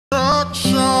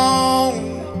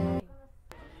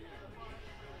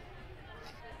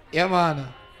Yeah, man.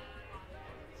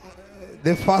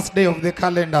 The first day of the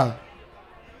calendar,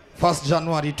 1st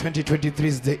January 2023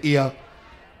 is the year.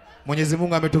 Mwenyezi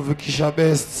Mungu ametuvukisha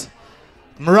best.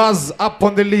 Mras up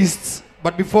on the list.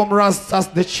 But before Mras starts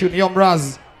the tune, yo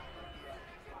Mras,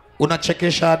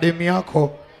 unachekesha demi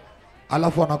yako,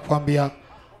 alafu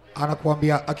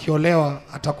anakuambia akiolewa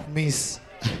atakumiss.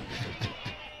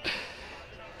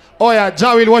 Oh yeah,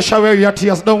 Jah will wash away your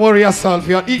tears. Don't worry yourself.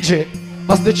 You're DJ.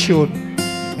 That's the tune.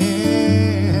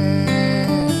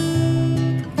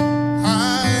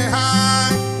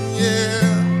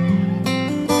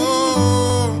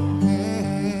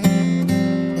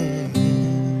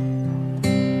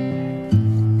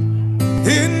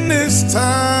 In this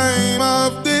time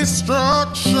of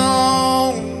destruction,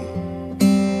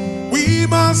 we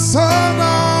must hold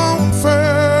on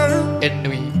firm. And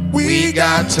we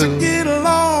got to get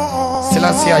along.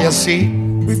 Selassie, you see?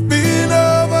 We've been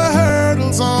over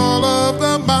hurdles, all of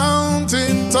the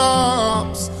mountain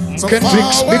tops. So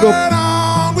Kendricks, big up.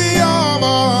 on, we all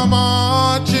are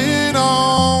marching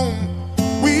on.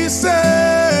 We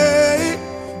say,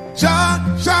 Jah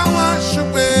shall wash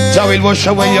away. Jah will wash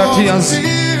away your tears.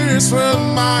 Tears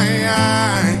from my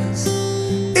eyes.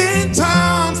 In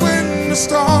times when the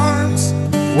storms,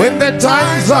 When the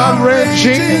times are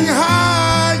raging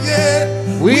high, yeah,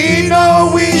 we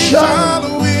know we shall.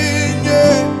 win,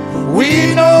 yeah.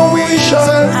 We know we shall.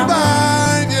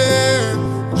 Survive, yeah.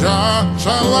 Jah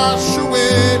shall wash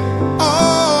away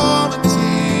all the tears.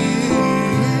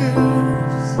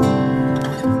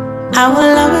 I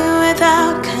will love you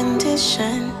without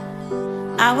condition.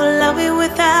 I will love you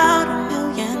without a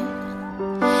million.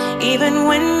 Even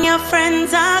when your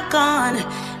friends are gone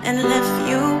and left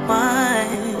you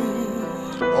one.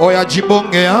 Oh yeah,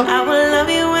 Jibonge, yeah? I will love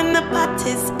you when the pot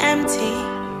is empty.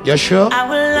 You sure? I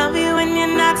will love you when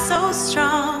you're not so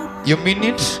strong. You mean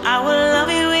it? I will love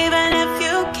you even if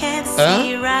you can't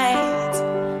see right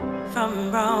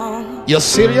from wrong. You're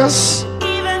serious?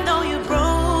 Even though you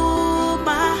broke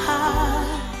my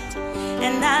heart,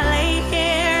 and I lay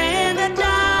here in the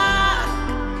dark,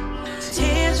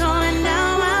 tears rolling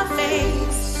down my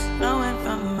face, flowing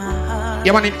from my heart.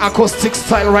 Yeah, man, in acoustic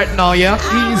style right now, yeah?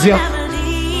 Easier. I will never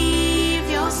leave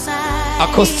your side.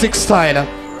 Acoustic style.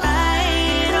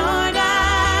 Ride or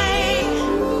die,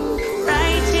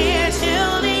 right here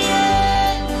till the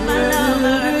end, my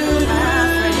lover, my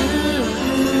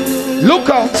friend. Look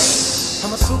out!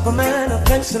 I'm a Superman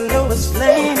against the lowest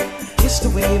lane. Used to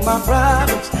weigh my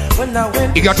problems when I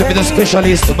went. You got to be the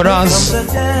specialist, Mras.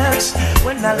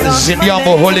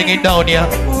 Zindiambo holding it down, yeah?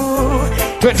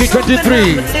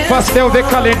 2023, first day of the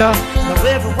calendar.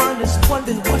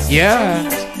 Yeah.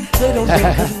 They don't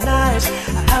recognize I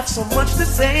have so much to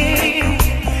say,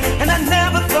 and I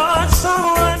never thought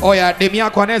someone. Oh yeah, demi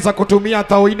yako anaweza kutumia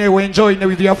tawine uenjoy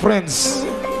with your friends.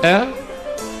 Eh?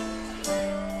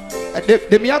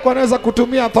 Demi yako anaweza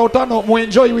kutumia tautano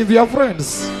muenjoy with your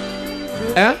friends.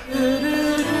 Eh?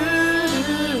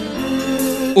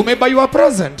 Umebaiwa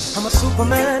present. I'm a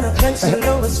Superman against the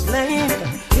lowest flame.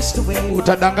 Used to weigh my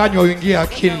Utadanganywa uingie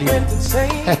akili. went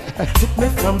insane. Took me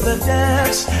from the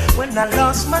depths when I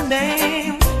lost my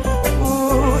name.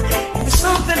 Ooh, it's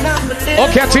something I'm living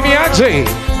Okay, chini aje.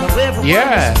 for.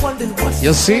 Yeah.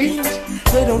 You see?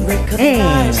 They don't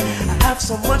recognize I have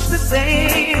so much to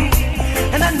say,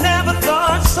 and I never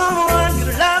thought someone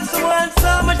could love someone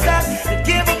so much that they'd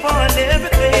give up on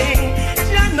everything.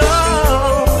 You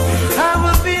know, I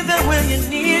will be there when you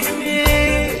need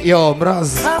me. Yo,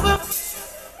 Mras. I will.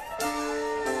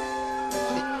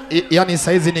 Yani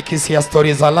saizi nikisia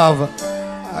stories za love,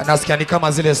 nasikia ni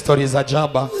kama zile stories za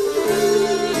Jaba.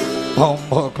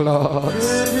 Bombo clothes.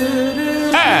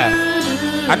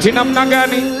 Ati namna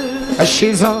gani?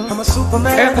 She's I'm a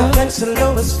Superman against the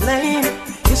lowest flame.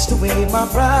 Used to weigh my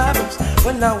problems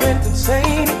when I went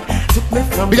insane. Took me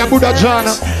from Bila the Buddha depths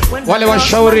jana, when wale I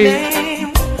lost my washauri.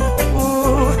 name.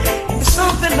 Ooh, it's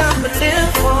something I'm living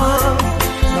for.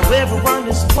 Now everyone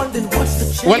is wondering what's the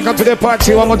change. Welcome to the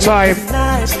party one more time.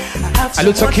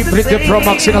 Aluta Kibriit the Pro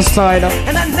Max in a style.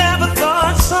 And I never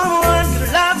thought someone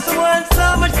could love someone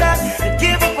so much that they'd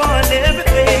give up on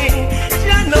everything.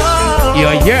 You know,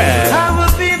 Yeah. I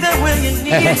will be there when you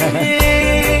need me.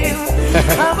 I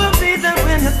will be there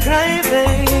when you cry,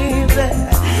 baby.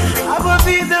 I will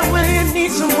be there when you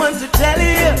need someone to tell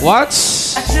you What?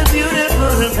 that you're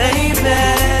beautiful, baby.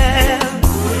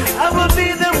 I will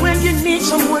be there when you need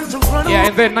someone to run Yeah,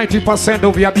 and then 90%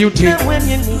 of your beauty when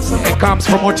you need someone. it comes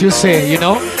from what you say, you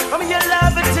know? From your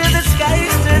love until the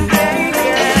skies turn gray,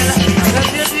 girl.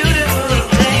 'Cause you're beautiful,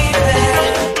 baby.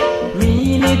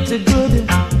 Mean it to good,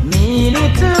 mean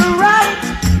it to right,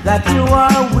 that you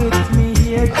are with me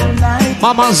here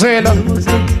Mama Zela.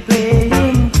 Music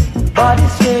playing, body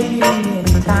swaying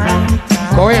anytime.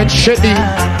 Go ahead, Shady.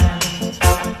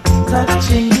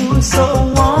 Touching you so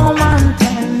warm and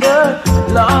tender.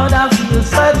 Lord, I feel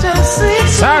such a sweet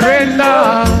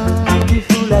surrender.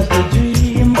 Beautiful as the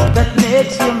dream that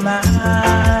makes you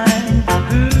mine.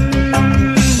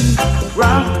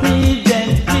 Rock me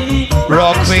gently.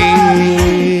 Rock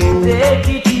me. Take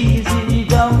it easy,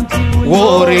 don't you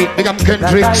worry. know Big up that I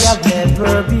Kendricks. have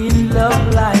never been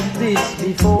loved like this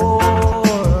before.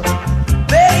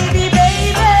 Baby,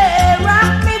 baby,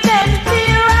 rock me gently,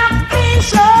 rock me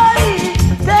slowly.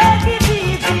 Take it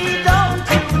easy, don't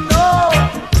you know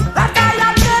that I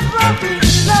have never been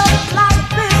loved like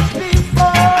this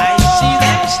before. I see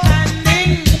them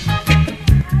standing,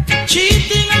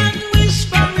 cheating and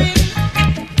whispering.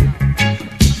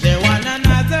 They one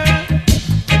another,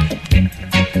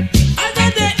 other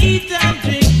they eat and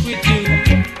drink with you,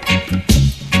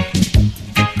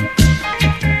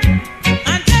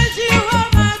 and tells you how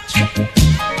much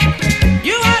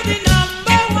you are the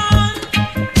number one,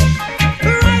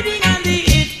 riding on the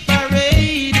hit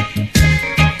parade.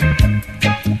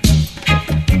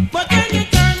 But when you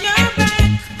turn your back,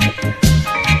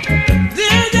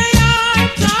 there they are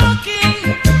talking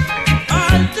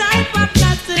all type of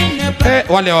nothing about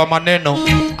Wale wa maneno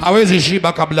hawezi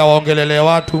shiba kabla waongelele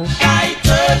watu,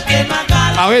 fighters. Them a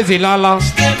gal, hawezi lala,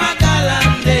 them a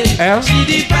galande. See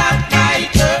the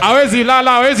backbiter. hawezi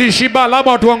lala, hawezi shiba,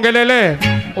 labda tuongelele.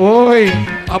 Oi,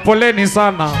 apoleni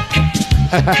sana.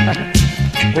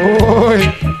 Oi,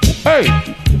 hey.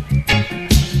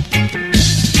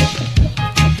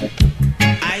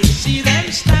 I see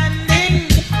them standing,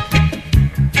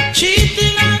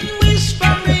 cheating and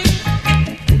whispering.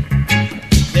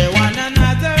 They one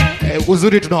another,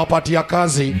 Uzuri tunawapatia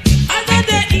kazi, other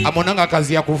they eat amonanga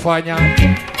kazi ya kufanya.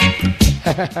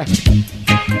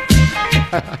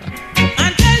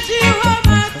 and tells you how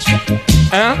much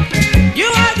you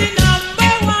are the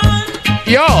number one,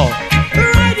 Yo,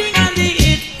 riding on the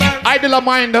hit parade. idler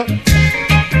mind,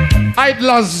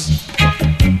 idlers.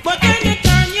 But when you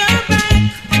turn your back,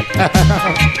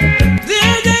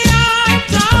 there they are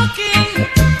talking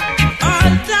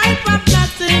all type of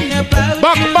nothing about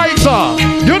Backbiter,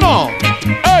 you know.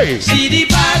 Hey, See the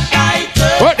backbiter,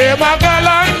 what them a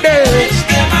galande? it's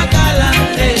them a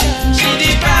galande. See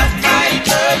the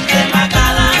backbiters, them a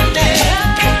galande.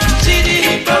 See the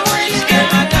hypocrites, them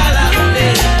a galande.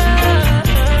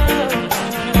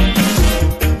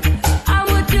 I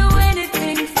would do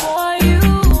anything for you.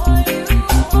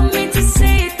 For me to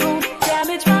say it won't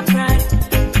damage my pride.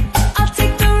 I'll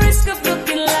take the risk of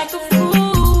looking like a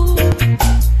fool.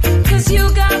 'Cause you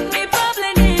got me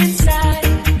bubbling inside.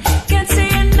 Can't say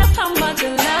enough how much I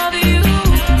love you.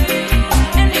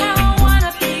 And how I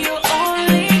wanna be your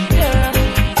only girl.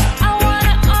 I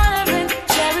wanna honor and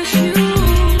cherish you.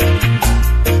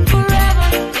 Forever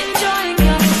enjoying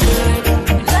your good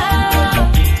love.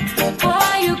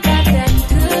 Boy, you got that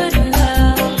good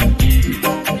love.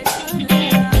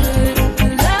 Good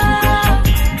love.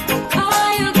 Boy,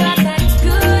 you got that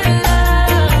good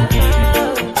love.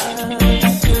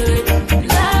 Good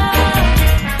love.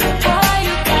 Boy,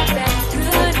 you got that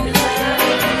good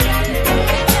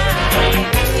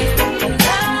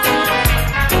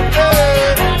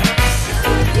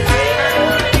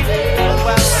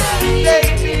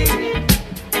Lady,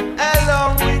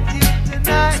 along with you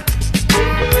tonight.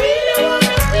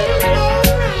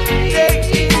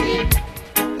 Lady,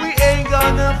 we ain't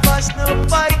gonna fuss no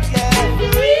fight,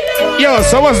 yeah. Yo,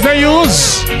 so what's the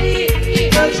use?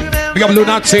 Cause remember Big up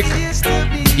Lunatic. that used to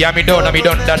be Yeah, me done,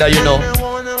 dada, you know.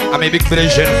 I'm a big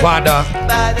Belgian father,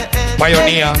 by the end.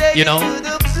 pioneer, you know. To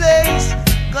the place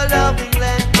called Love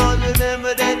England, but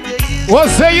remember that they used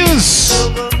What's the use?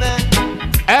 to man.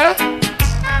 Eh?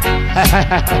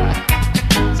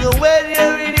 So when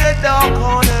you're in your dark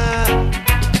corner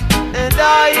and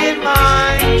I in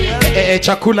mine,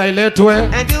 Chakula iletwe,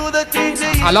 and do the things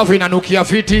that you alafu inanukia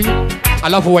fiti,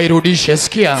 alafu wairudishe,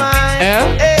 sikia.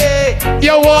 Eh? hey,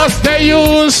 Yo, what's the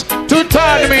use to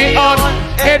turn me on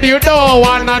and you don't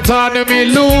wanna turn me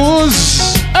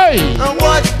loose? Hey! and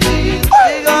what you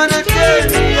they gonna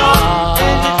turn me on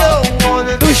and you don't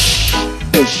wanna do Push,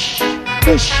 push,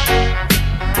 push.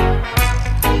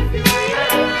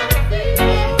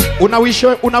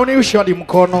 Unawisho hadi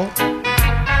mkono.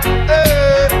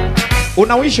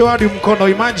 Unawisho hadi mkono,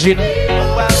 imagine.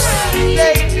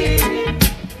 lady,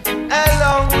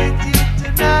 along with you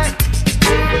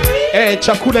tonight.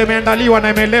 Chakula imeandaliwa na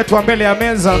imeletwa mbele ya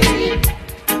meza. We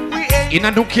ain't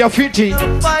Inanukia fiti,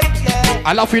 gonna fight, yeah.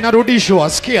 alafu inarudishwa,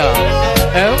 sikia. Eh?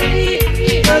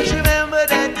 Cause remember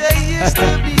that there used to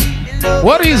be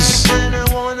What is?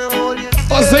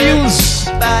 What's the use?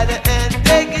 By the end,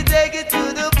 take it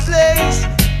to the place.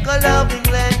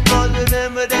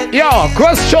 Yo,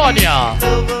 question ya.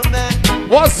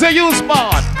 What's the use,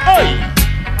 man? Hey.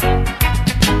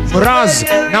 Mras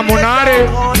na Mnaree,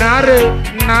 Mnaree.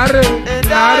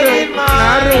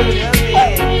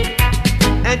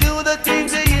 And do the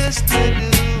things they used to do.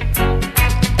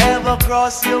 Ever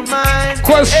cross your mind?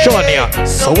 Question ya.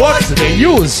 So what's the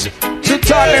use to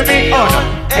turn me on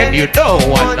and you don't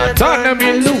wanna turn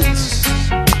me loose?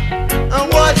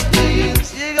 And what's the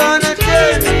use? You're gonna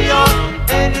turn me on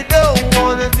and you don't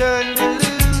wanna turn me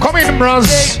loose. Come in,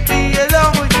 Mras. Take me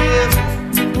along with you.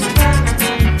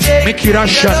 Make you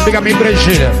Russian, big up me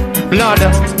Brazil. Blood.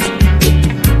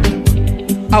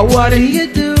 What do you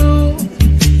do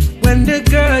when the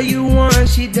girl you want,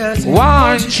 she doesn't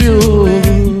Want you.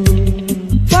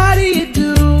 What do you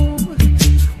do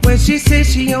when she says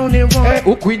she only wants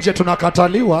Huku nje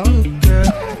tunakataliwa.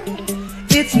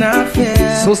 It's not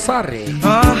fair. So sorry.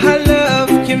 Her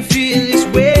love can feel its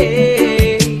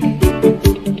way.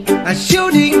 I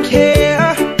shouldn't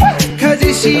care, cause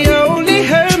if she only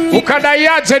heard me.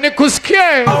 Ukadaiaje nikusikie.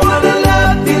 I wanna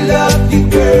love you,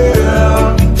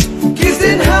 girl.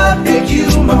 Kissing her make you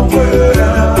my world.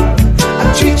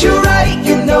 I treat you right,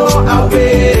 you know I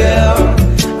will.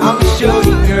 I'ma show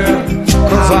you, girl,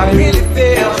 how I really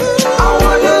feel. I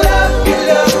wanna love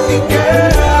you,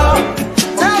 girl.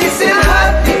 Kissing her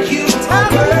make you my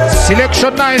world.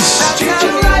 Selection nice. Treat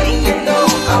you right, you know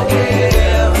I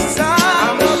will.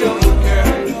 I'ma show you,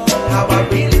 girl, how I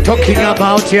really feel. Talking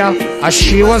about ya, as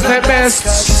she was the best.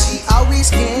 She always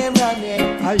came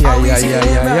running. Ay.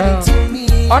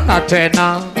 Ona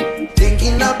tena.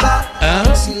 Thinking about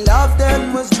how she loved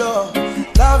and was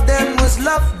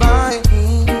loved by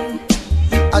me.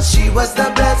 As she was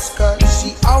the best, cause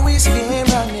she always came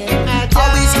running,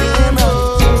 always came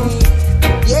running to me.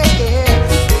 Yeah,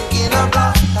 thinking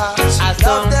about how she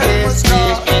loved and was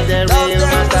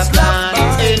loved by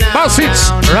me. Bounce it,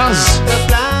 Mras. The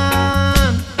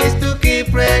plan is to keep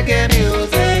reggae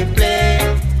music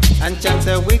playing and chant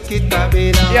the wicked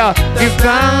Babylon. Yeah, The if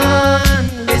plan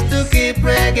is to keep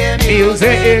reggae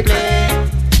music playing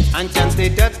and chant the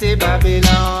dirty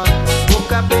Babylon.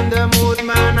 Woke up in the mood,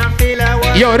 man, I feel I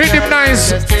want. Yo, rhythm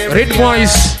nice, rhythm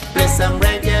wise. Play some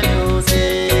reggae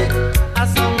music. I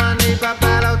saw my neighbor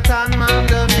Aluta man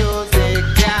the music.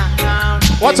 Yeah,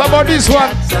 What about this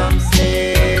one? some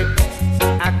sleep.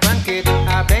 I crank it,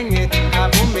 I bang it, I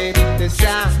boom it, the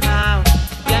sound.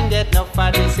 Can't get no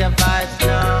for this your vibes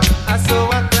now. I saw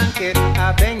I crank it,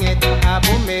 I bang it, I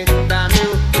boom it, the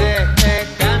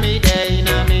music. Got me there in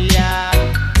a me yard.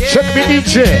 Check me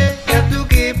DJ. Got to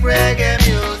keep reggae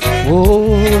music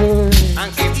Oh,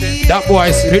 and keep the that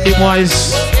wise, rhythm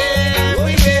wise.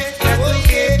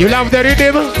 You love the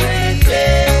rhythm?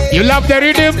 You love the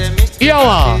rhythm?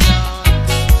 Yeah.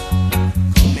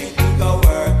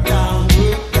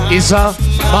 It's a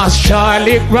mass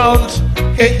Charlie ground.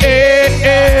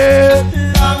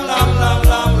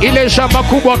 Ile shamba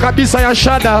kubwa kabisa ya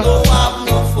shada.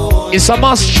 It's a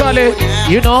mass Charlie,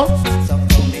 you know.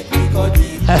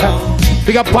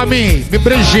 Big up for me, me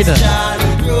Brigina.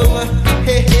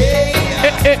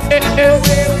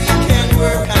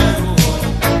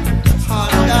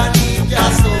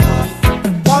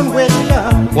 One way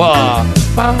love Wow.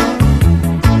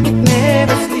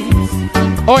 never sleeps.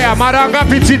 Oh yeah, maranga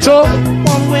pitito,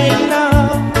 One way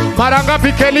love maranga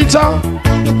pikelita.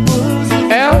 pulls you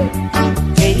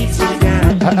takes you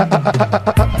down.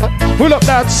 Pull up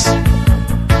that.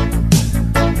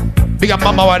 Big up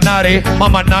Mama Mnaree,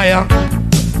 Mama Naya.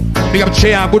 Big up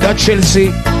Chea, Buddha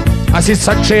Chelsea.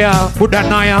 Assistant Chea, Buddha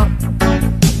Naya.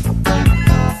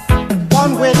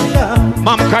 One way love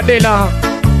Mam Kadela.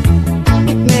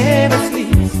 never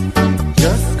sleeps.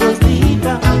 Just goes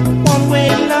deeper. One way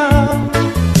love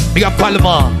Big up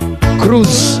Palma,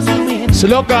 Cruz,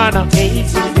 Slogan.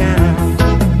 takes you down.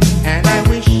 And I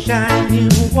wish I knew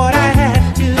what I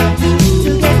had to do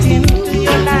to get into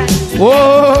your life.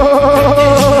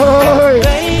 Whoa!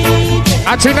 Baby,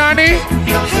 Atinani?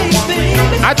 hey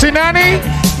baby, Atinani?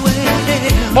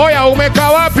 well, Oya, umeka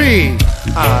wapi?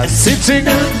 Sitting.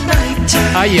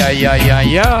 nighttime, Ay.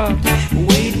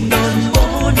 waiting on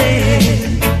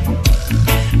morning.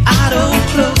 I don't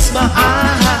close my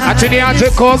eyes. Atini ate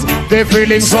cause they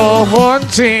feeling so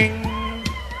haunting.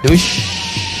 Dush.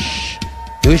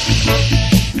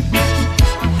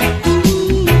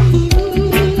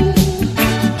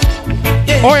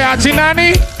 Oya,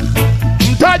 Atinani?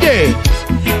 Mtaje?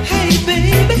 Hey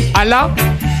baby, Ala?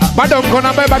 Bado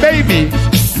mkona beba baby?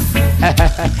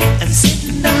 and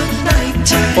sitting on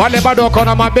nighttime, Wale bado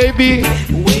wakona mababy?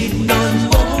 waiting on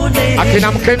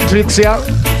Akina Kendricks, yeah.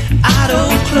 I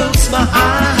don't close my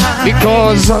eyes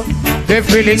Because they're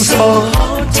feeling so.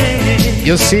 haunted.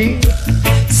 You see?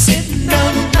 Sitting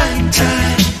on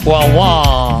nighttime,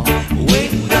 Wow.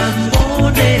 waiting on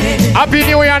morning. Happy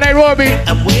New Year, Nairobi.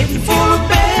 I'm waiting for a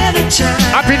better time.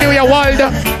 Happy New Year, world.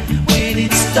 When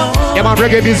it's dawn. Yeah, man,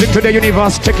 reggae music to the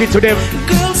universe. Take it to them.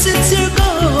 Girl, since you're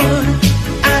gone,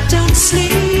 I don't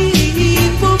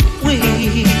sleep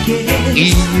awake.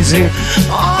 Easy.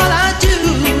 All I do,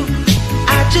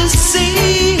 I just sit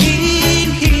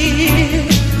here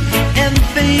and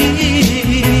think.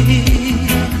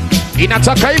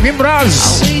 Inataka hivi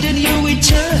Mras. Wait till you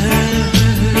return.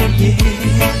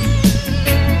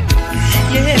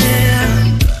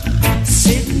 Yeah.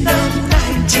 Sitting on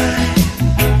nighttime,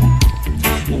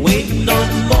 waiting on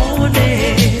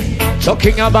morning.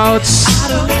 Talking about. I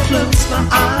don't close my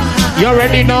eyes. You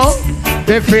already know.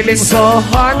 They're feeling so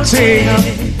haunting.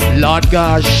 Lord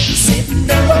gosh. Sitting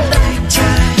on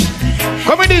nighttime,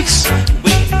 Come with this.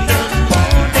 waiting on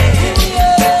morning.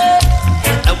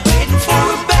 I'm waiting for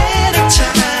a better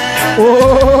time.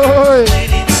 Oh. When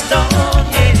it's dawn,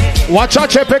 yeah.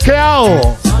 Wachache peke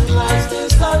yao.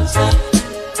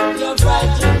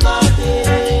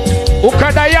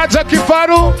 Ukadayaza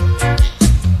Kifaru.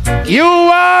 You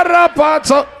are a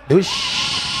part of. Dush.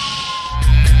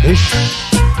 Dush.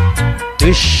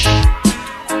 Dush.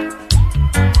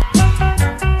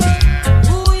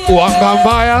 Wanga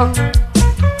mbaya.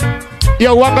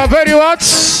 Yo, wanga very what?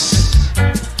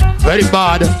 Very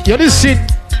bad. You listen.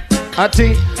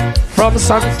 Ati. From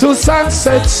sun to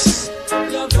sunset.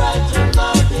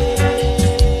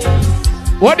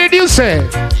 What did you say?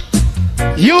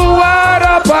 You are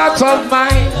a part of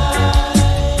mine.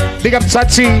 Big up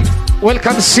Tati.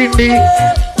 Welcome Cindy.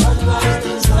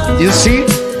 You see?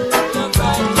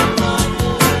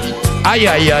 Ay,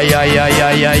 ay, ay, ay, ay,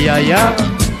 ay, ay, ay, ay.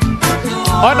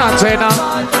 On antenna.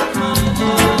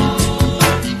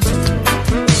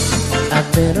 I've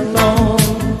been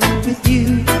alone with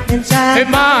you inside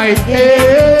In my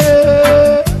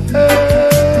head.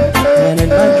 and in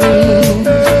my dreams.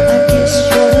 I kiss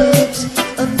your lips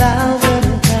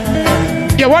 1,000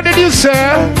 times. Yeah, what did you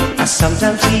say? I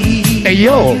sometimes see Hey,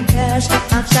 yo. you pass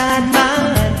outside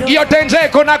my door. Yo, tenje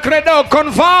kuna credo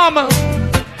confirm.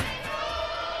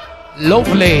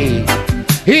 Lovely.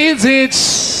 Is it?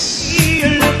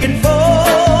 You're looking for,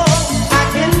 I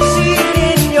can see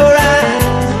it in your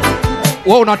eyes.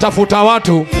 Wewe unatafuta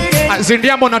watu.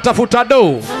 Zindiamo unatafuta do.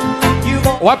 You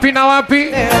won't Wapi na wapi?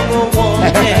 ever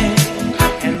want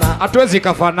it. And my Hatuwezi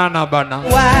kafanana bana.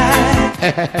 why?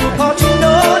 Cause you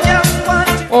know just what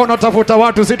to Wewe unatafuta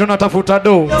watu, sisi tunatafuta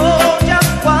do. know,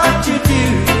 just what to do.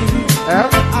 Eh?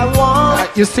 I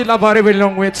want, You still have a very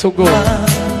long way to go.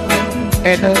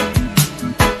 And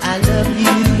I love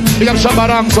you. big up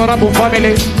Shabarang, Sorabu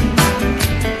family.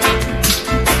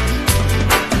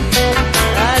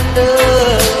 I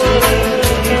love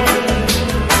you.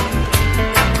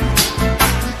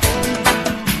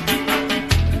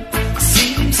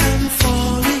 Seems I'm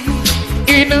falling.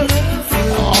 In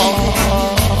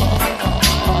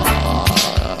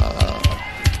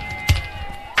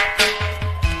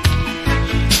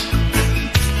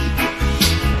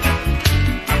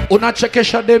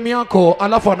unachekesha demu yako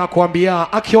alafu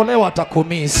anakuambia akiolewa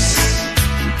atakumiss.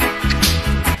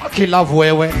 Akilavu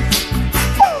wewe.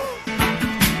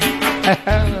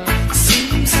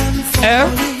 Seems I'm Eh?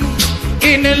 falling.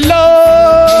 In love.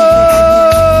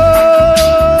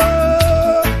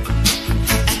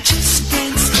 I just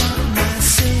can't stop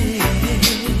myself.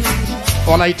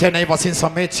 All I tell ever since I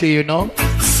met you, you know.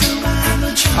 So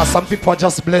I'm trying And some people are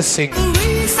just blessing. to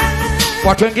reason.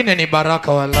 Watu wengine ni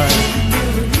baraka wallahi.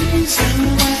 Reason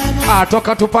why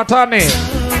Toka tupatane.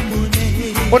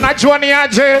 Unajua ni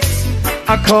aje?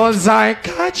 Cause I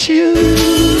got you.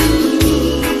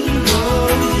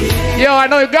 Yo, I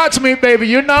know you got me, baby,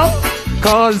 you know?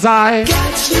 Cause I...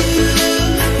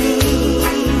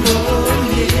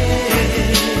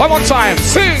 One more time,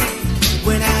 sing!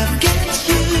 when I've got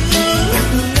you.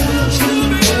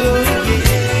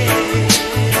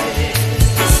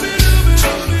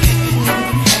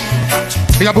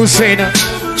 Big up Hussein.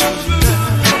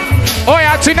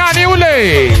 Oya, tinani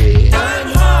ule?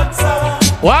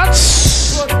 What?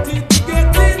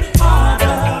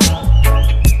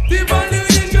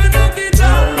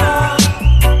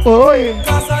 Oi.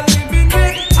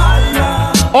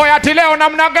 Oya, tileo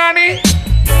namna gani?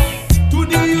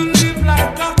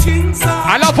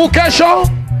 Alafu kesho?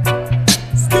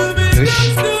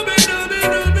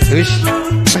 Dush.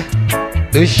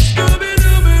 Dush.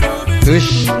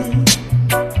 Dush.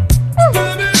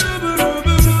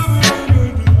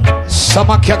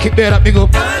 Samaki ya Kibera, big up.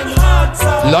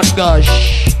 Lord gosh.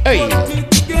 Hey.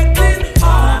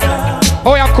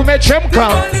 Oh ya kumechemka.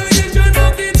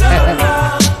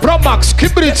 Promax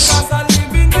Kibriit.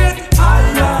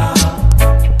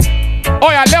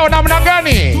 Oh ya leo namna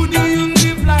gani?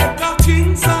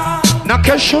 Na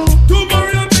kesho.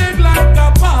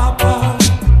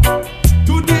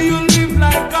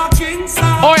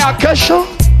 Oh ya kesho.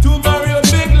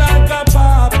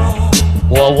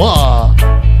 Wow, wow.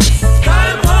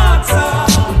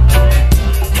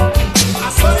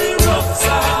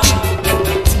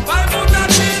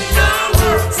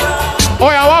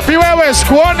 Oya wapi wewe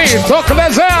sikuoni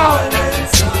tokelezea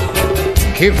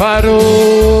Kifaru.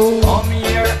 Come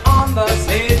here on the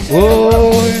station.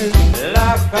 Oh.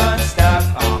 Lock and stop.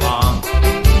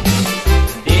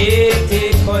 They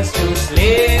take us to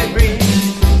slavery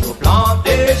to plant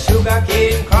the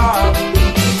sugarcane crop.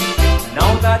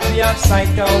 Now that we have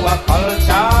sight our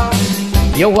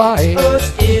culture, Yo why?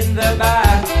 us in the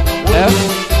back.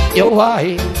 Yo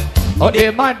why? Oh they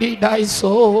might die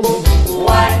so.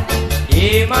 Why?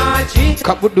 They might cheat.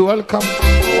 Kabudu welcome.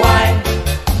 Why?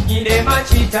 They might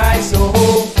cheat I so.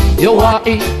 Yo why?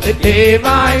 They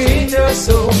might Cheat us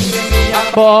so.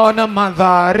 born a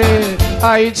Mnaree,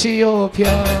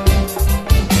 Ethiopia.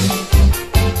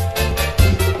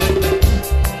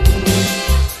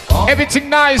 Everything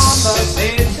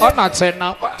nice. Oh not say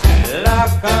now.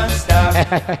 Lock and stop.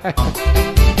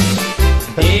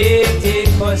 They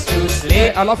take us to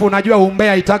slave. Alafu unajua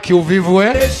umbea itaki uvivu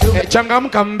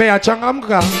changamka mbea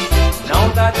changamka. Now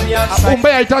that we have sight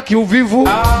Umbea itaki uvivu.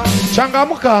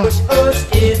 Changamka. us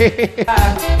in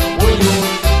back. Will you?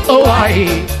 Oh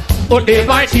why? Oh they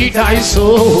might die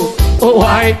so. Oh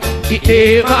why?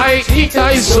 They might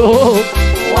die so.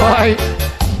 Why?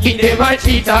 They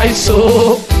might die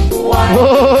so.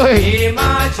 Oh. They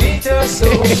might cheat us so.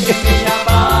 We are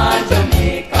born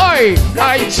Jamaica. Oi,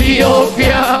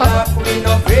 Ethiopia. We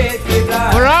no afraid we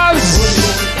black. Mras.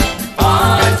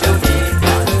 Born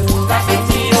Jamaica. That's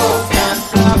Ethiopian.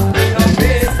 We no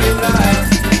afraid we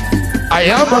black. I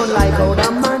am. Like how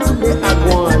the man they are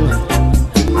gone.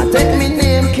 I take me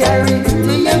name carry to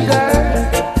your girl.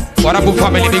 Warabu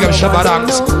family, big up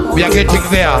Shabarangs. We are getting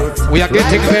there. We are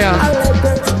getting there.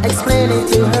 Explain it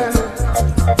to her.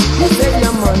 You say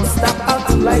your man stop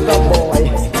acting like a boy.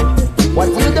 What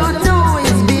you don't do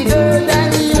is bigger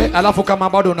than you. Alafu kama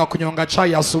bado unakunyonga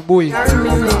chai asubuhi.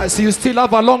 So you still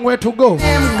have a long way to go.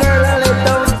 Them girl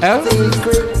let out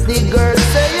secret. The girl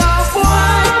say you're boy.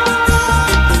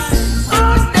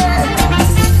 Out there.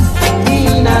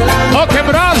 In a land. Okay,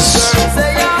 Mras.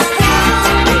 Say you're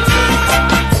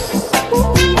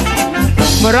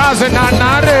Mras and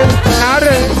Mnaree.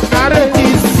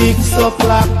 It's 6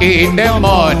 o'clock In the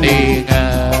morning.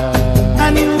 and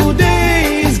a new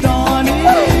day is dawning.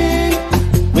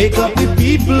 Wake up the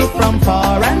people from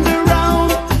far and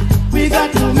around. We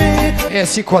got to make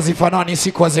Siku hazifanani,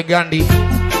 siku hazigandi.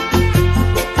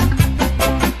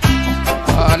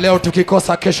 Leo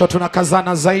tukikosa kesho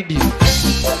tunakazana zaidi.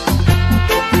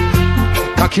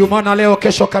 Kakiumana leo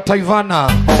kesho kataivana.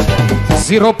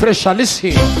 Zero pressure,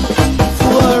 listen.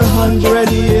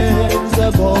 400 years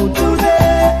ago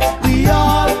today. We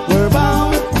all were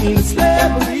bound in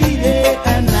slavery, yeah,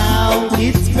 and now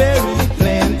it's very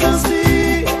plain to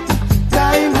see.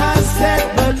 Time has set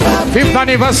the clock. 5th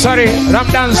anniversary,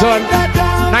 Ramadan Zone.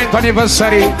 9th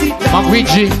anniversary,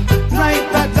 Magwiji.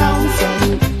 Write that down,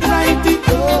 son. Write it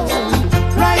down.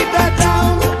 Write that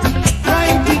down.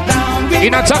 Write it down. We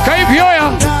Inataka hivi oya.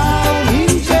 down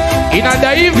in jail.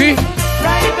 Inada hivi.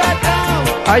 Write that down.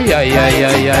 Ay.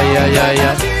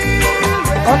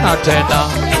 Ona tena.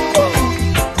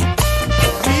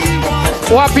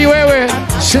 Wapi wewe?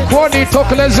 Sikuoni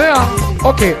tokelezea.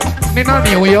 Okay, ni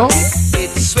nani huyo?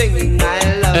 It's swinging, my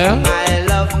love, Eh? my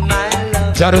love, my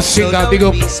love. Jarusinga, So big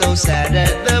don't up. be so sad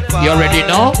at the party. You already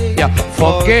know? Yeah.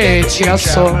 Forget your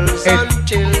soul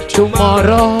and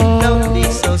tomorrow. Don't be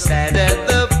so sad at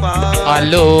the party,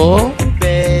 Hello?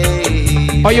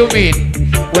 babe. Oh, you mean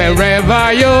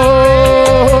wherever you?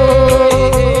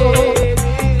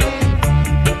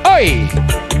 Oi!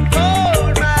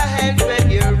 Hold my hand when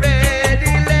you're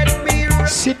ready. Let me rock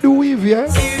Si do hivi you,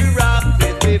 rock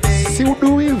with me, baby. Si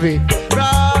do hivi.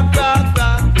 Rock, rock,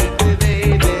 rock with me,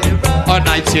 baby. Rock, All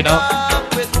night, you know.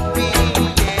 rock with me,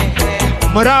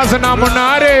 yeah. Mras na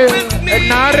Mnaree.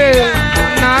 Mnaree.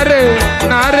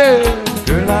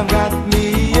 Girl, I've got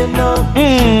me enough.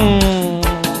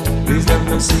 Please let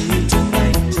me see you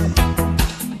tonight.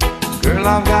 Girl,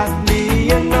 I've got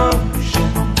me enough.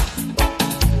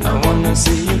 I wanna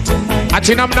see you tonight.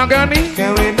 Ati namna gani?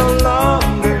 Can't wait no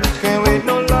longer. Can't wait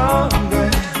no longer.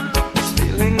 This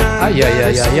feeling I Ay.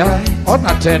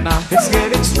 Ona tena. It's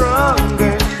getting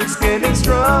stronger, it's getting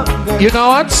stronger. You know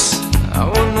what? I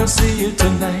wanna see you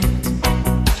tonight.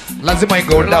 Lazima I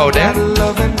go down, eh?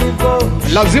 Love and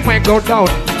devotion. Lazima I go down.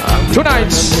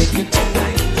 Tonight. Make it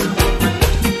tonight.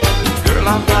 Girl,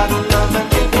 I've got love and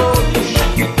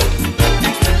devotion.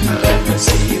 Let me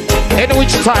see you tonight. In which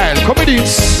style?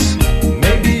 Comedies.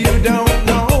 Maybe you don't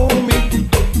know me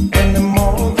any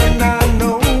more than I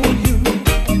know you,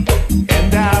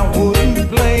 and I wouldn't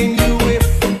blame you if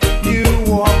you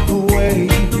walked away.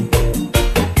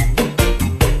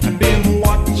 I've been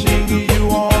watching you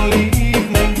all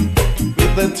evening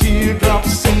with the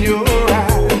teardrops in your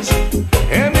eyes,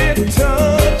 and it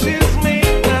touches me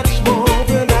much more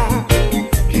than I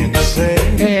can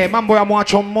say. Mambo ya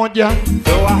mwacho mmoja.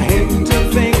 Though I hate to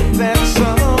think that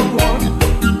someone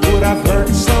would have hurt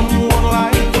someone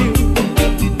like you.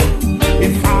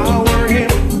 If I were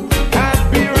him,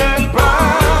 I'd be right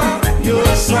by your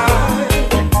side.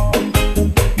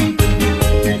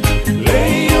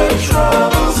 Lay your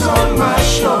troubles on my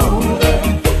shoulder,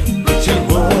 put your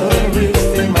worries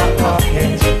in my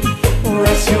pocket.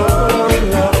 Rest your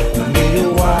love for me a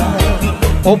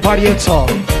while. Operator.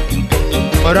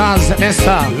 Mras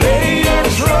Nesta. Lay your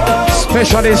troubles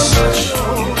Specialist. on my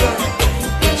shoulder,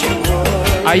 put your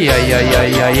worries. Ay, ay, ay,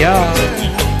 ay, ay, ay.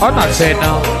 Ona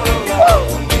tena.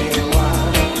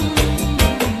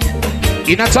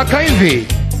 Inataka hivi.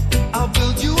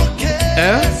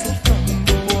 Eh?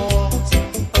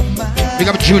 Big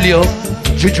up Julio.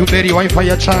 Juju Berry, Wi-Fi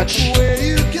ya church.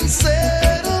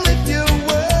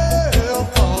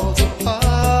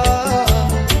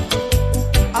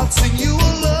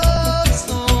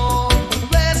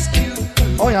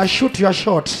 Oh yeah, shoot your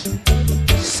shot.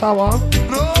 Sawa.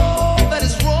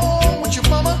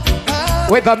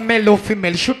 Whether male or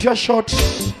female, shoot your shot.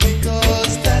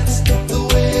 Because that's the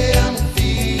way I'm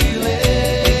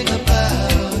feeling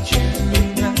about you.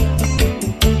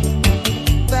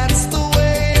 That's the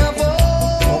way I've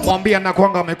always. Mwambia na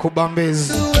kwanga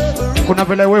amekubambizi. Kuna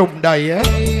vile wewe umdai, eh?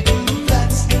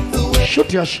 That's the way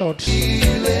Shoot your shot.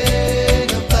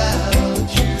 feeling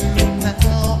about you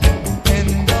now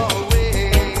and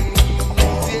always.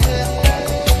 Yeah.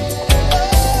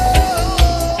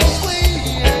 Oh,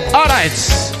 sweet. All right.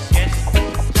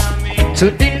 To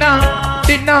dinner,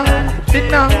 dinner,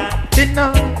 dinner,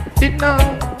 dinner, dinner,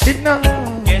 dinner.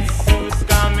 Guess who's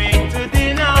coming to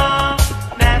dinner?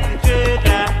 Natty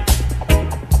Jada.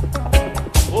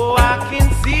 Oh, I can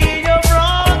see you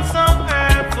brought some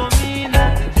herb for me,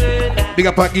 Natty Jada. Big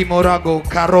up Agi Morago,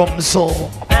 Karomso.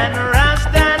 And Ras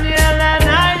Daniel and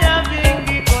I have been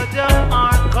because you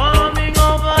are coming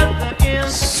over the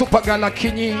hills. Super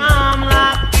Galakinyi, I'm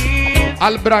like these,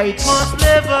 Albright, must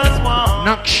live as one.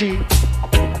 Nakshi.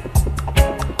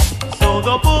 So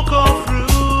the book of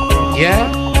fruit,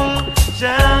 Yeah.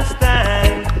 just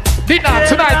stand. Dinner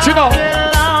tonight, you know.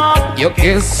 Your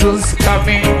guess who's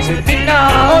coming to dinner?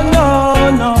 Oh no,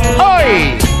 no.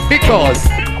 Oi! Because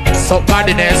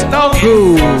somebodyness no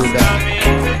good.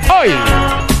 Oi!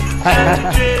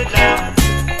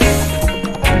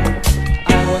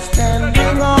 I was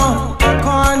standing on a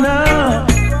corner,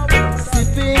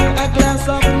 sipping a glass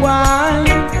of wine,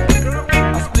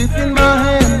 a spliff in my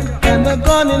hand and a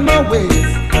gun in my waist.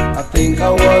 I think I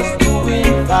was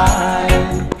doing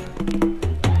fine.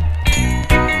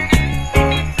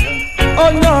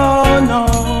 Oh no,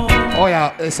 no.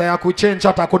 Oya, esa ya kuchange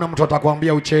hata hakuna mtu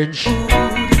atakwambia uchange.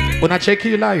 Unacheki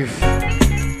live.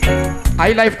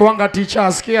 Hii live kuanga teacher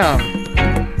asikia.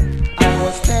 I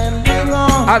was standing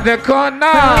on At the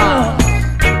corner,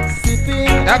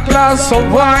 sipping a glass of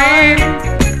wine,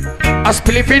 a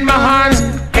spliff in my hands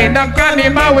and a gun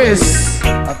in my waist.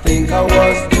 I think I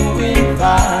was doing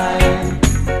fine.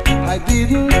 I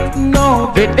didn't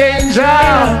know The danger,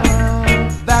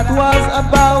 that was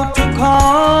about to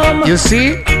come you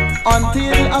see?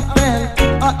 until I felt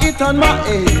a hit on my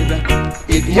head.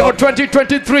 It Yo, was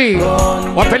 2023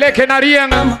 wapeleke na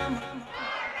rieng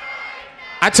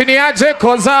atiniaje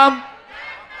koza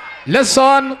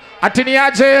lesson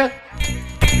atiniaje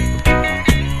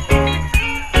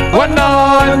oh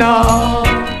no no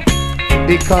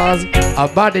because our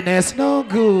bodiness no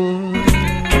good.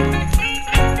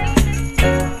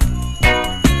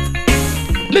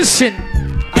 Listen,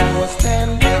 I was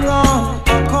standing on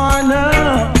a corner,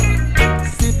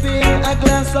 sipping a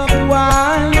glass of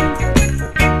wine,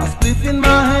 a spliff in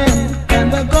my hand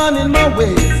and a gun in my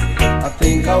waist. I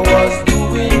think I was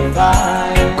doing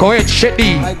fine. Koet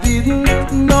Shedi, I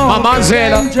didn't know Mama the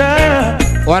Zela, danger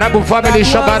Warabu family that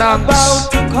was Shabarams.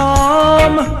 about to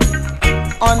come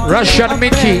Russian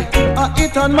Mickey,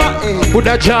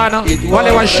 Buddha Jana,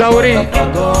 wale wa shauri,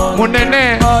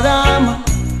 Munene.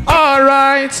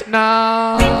 Alright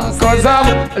now, cause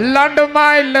I've learned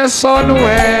my lesson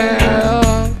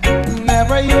well.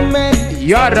 Never you make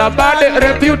You're a bad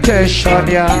reputation,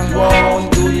 yeah. it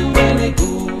won't do you any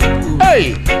good.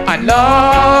 Hey, I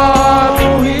love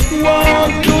It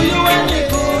won't do you any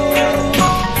good.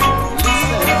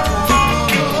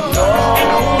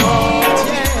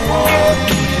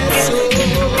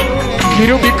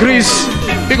 Kirubi Chris,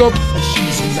 big up.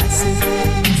 She's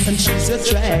massive and she's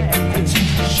attractive.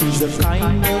 She's the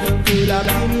kind of girl I've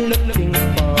been looking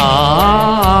for.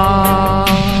 Ah,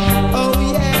 Oh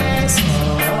yes.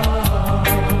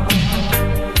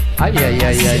 ay, ay,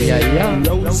 ay, ay, ay, ay.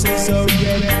 Roses are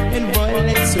red and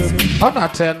violets are blue. Ona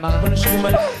tena. She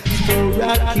might be for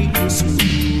rocky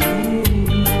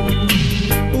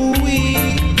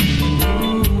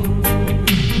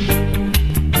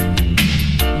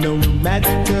No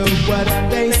matter what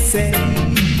they say,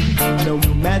 no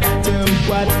matter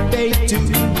what they do,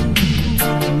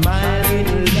 my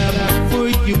little love for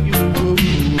you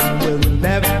will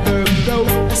never go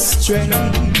astray.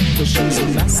 'Cause she's a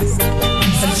massive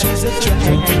and she's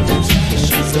attractive.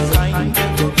 She's the kind of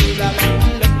girl I've been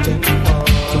looking for.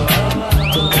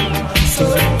 So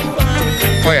fine.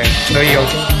 Okay, there you go.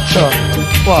 Sure.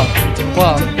 What?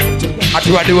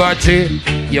 Ati,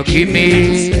 you give me.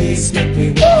 If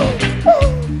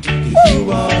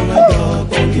you are a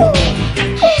dog on your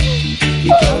body,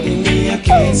 you're calling me a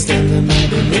case, tell the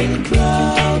maddening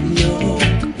crowd no.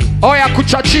 Oh yeah,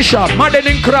 kuchachisha,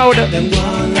 maddening crowd. Them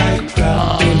one like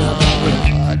crowd in a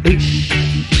body.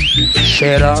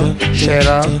 Shera,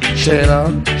 shera, shera,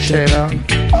 shera,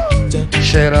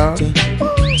 shera,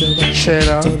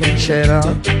 shera, shera.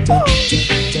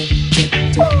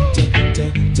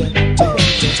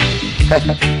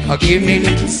 Give me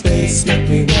Space, let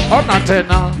me walk. ona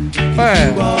tena.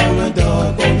 You are a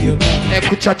dog on your body,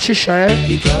 Kuchachisha,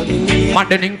 you're calling me a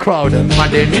maddening crowd,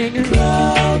 maddening.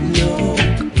 crowd no.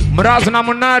 Mras na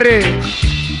Mnaree,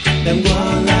 Them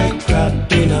one like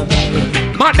crowd in a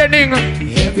body. maddening.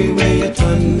 Everywhere you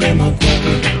turn, them a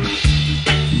quarrel.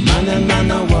 Man and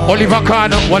man a war. Oliver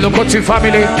Khan, Walokoti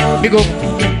family, big up.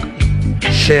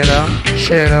 Shera,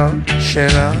 shera,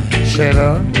 shera,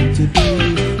 shera.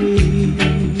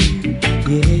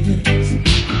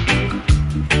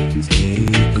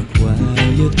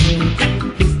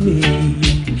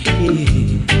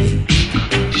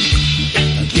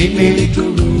 Give me a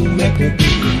little room, make me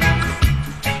breathe.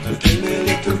 Give me a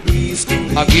little breeze to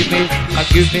Give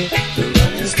me.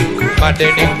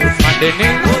 Maddening.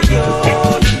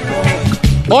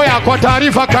 Oya, kwa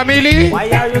taarifa kamili. Why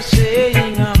are you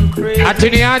saying I'm crazy?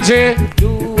 Atini aje.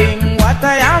 Doing what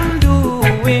I am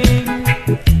doing.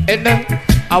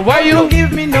 And why You you?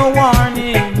 give me no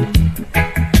warning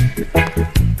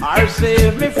or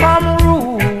save me from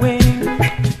ruin.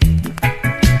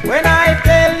 When I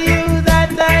tell you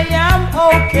that I am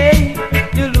okay,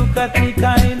 you look at me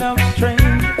kind of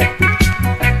strange,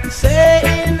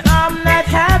 saying I'm not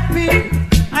happy.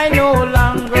 I no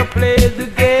longer play the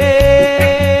game.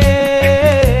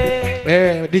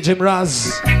 DJ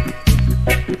Mras.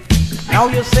 Now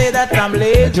you say that I'm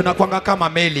late, Tunakwanga kama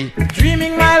meli.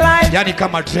 dreaming my life. Yani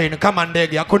kama train, kama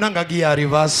ndege. Hakunanga gear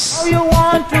reverse. How you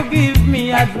want to give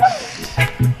me advice?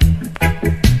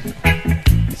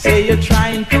 Say you're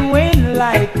trying to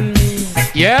enlighten me.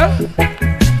 Yeah?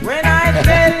 When I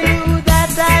tell you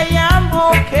that I am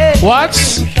okay. What?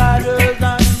 Shadows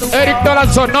on the Eric wall.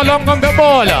 Donaldson no longer on the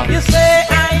ball. You say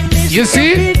I miss You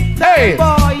see? the big Hey,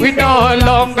 boy. we no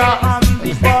longer. on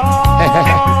the ball.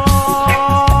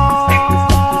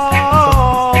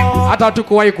 Hata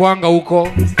tukuwahi kuanga huko.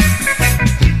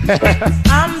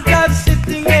 I'm just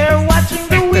sitting here watching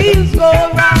the wheels go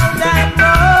round and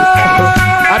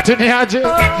round. Atini aje. I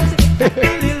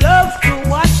really love to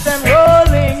watch them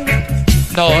rolling.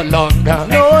 No longer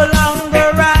No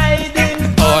longer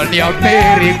riding on your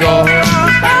merry-go.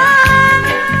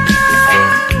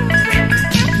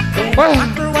 Don't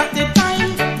matter what the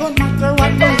time, don't matter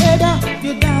what the weather.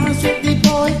 You dance with the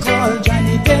boy called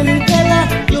Johnny Teller.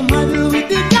 You marry with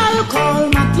the girl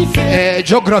called Matty Fair.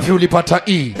 Geography ulipata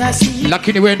E. That's it.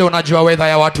 Lakini wewe ndio unajua weather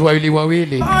ya watu wawili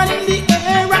wawili. Born in the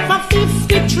era of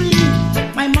 53.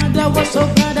 My mother was so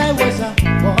glad I was a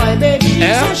boy baby.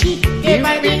 Yeah. So she gave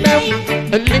my name.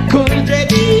 A little.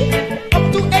 JD.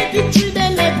 Up to 83 they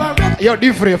never rep. Yo,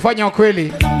 different, fanya ukweli.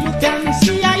 You can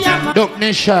see I am a Dog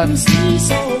Nation. MC,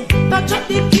 so touch up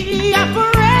the key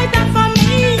operator for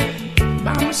me.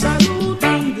 Bam salute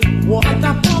and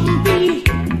water pumpy.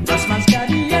 Just man's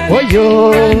carry. Oh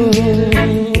yo.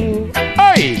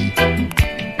 Hey.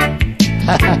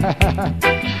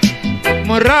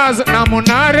 Mras na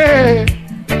Mnaree.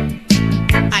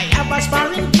 I have a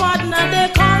sparring partner, they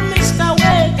call Mr.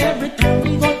 Wade. Every time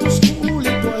we go to school,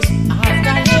 it was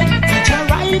after 8. Teacher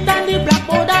write on the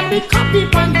blackboard and we copy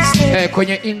on the stage.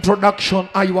 Kwenye introduction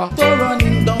aiwa. To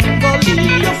running down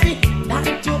gully, you fit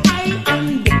that to I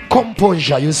and the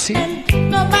Composure, you see.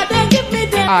 nobody give me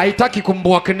them Haitaki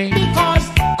kumbwakni. because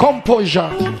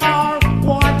Composure. you are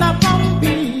water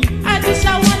pumping. And this is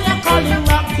what you call it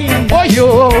rocking. Oh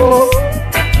yo.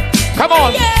 Come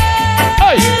on.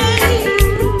 Hey.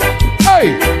 Hey.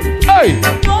 Hey.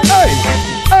 Hey.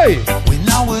 Hey. When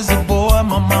I was a boy,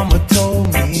 my mama told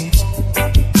me.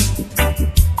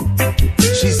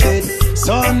 She said,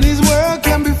 son, this world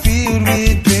can be filled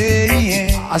with pain.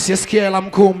 Asiyesikia la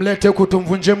mkuu mlete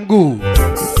kutumvunje mguu.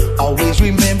 Always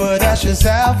remember that's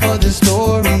yourself for the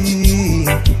story.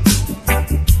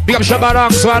 Big up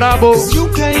Shabarang Swarabu. You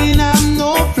can't have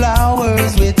no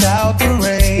flowers without the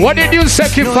rain. What did you say,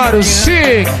 Kifaru?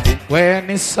 Sing. When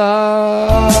it's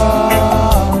all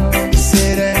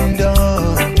said and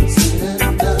done.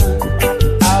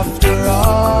 After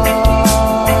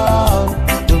all,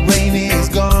 the rain is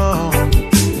gone.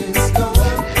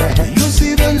 You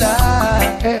see the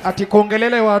light ati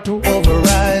kuongelele watu. over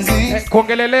rising.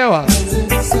 Kuongelelewa.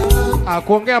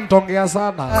 Kuongea mtongea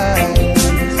sana.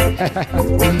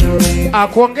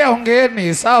 Kuongea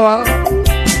ongeeni sawa.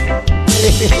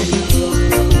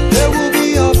 There will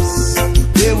be ups,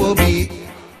 there will be.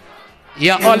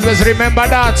 Yeah, always remember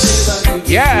that.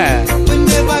 Yeah. We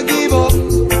never give up.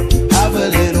 Have a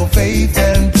little faith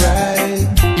and pride.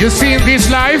 You see in this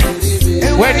life,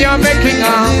 when you're making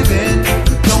living,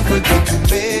 don't forget to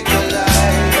make a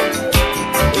life.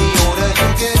 The older you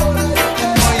get, the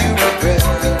more you regret.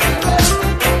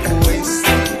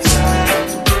 Wasting time.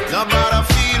 No matter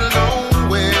feel no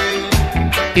way.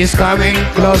 it's coming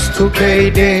close to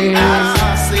payday. I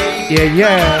say, Yeah,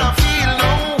 yeah. no matter feel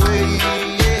no way.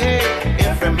 Yeah.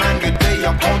 Every man get day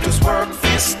upon to work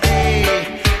this day.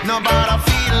 No matter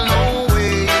feel no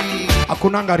way.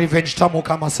 Hakunanga revenge tamu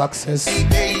kama success.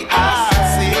 Hey, I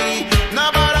say,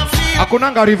 no matter feel.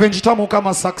 Hakunanga revenge tamu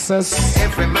kama success.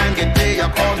 Every man get day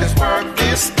upon this work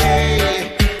this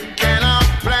day. Cannot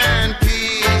plan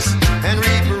peace and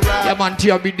reap Yeah, man,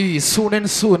 tia bidii soon and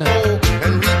soon. and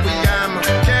reap yam.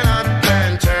 Cannot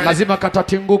plan turn. Lazima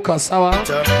katatinguka sawa.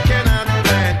 Cannot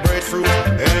plant breadfruit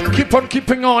and Keep on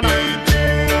keeping on.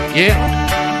 Yeah.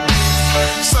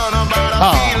 son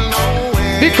about feel no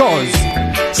way. Because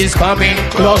it's coming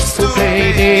close to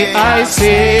payday, I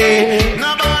say.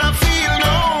 Nobody feel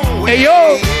no way. Hey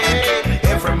yo.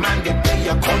 Every man get day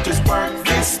a country's work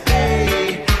this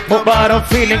day. But I'm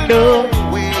feeling no.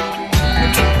 Way.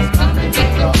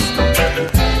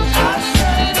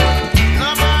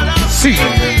 See.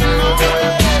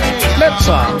 Let's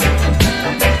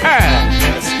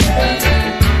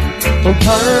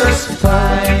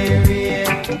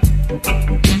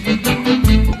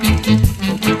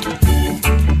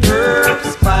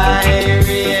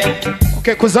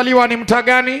Okay, kuzaliwa ni mtaa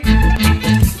gani?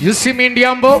 You see me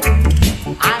Ndiambo?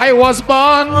 I was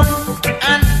born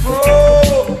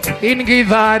in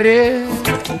Githare.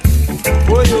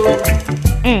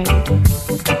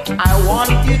 I want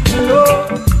you to know,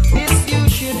 this you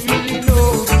should really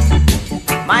know.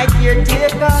 My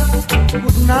caretaker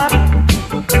could not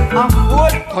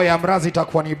afford Oya Mrazi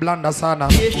itakuwa ni blanda sana.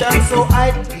 patient, so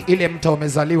I Ile mtaa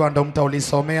umezaliwa ndo mtaa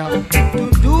ulisomea. to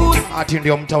do Ati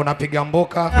ndio mtaa unapiga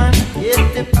mboka. and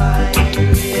get the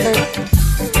pioneer.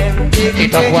 Them take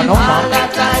Itakuwa noma. all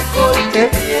that I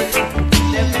cultivate.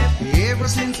 Ever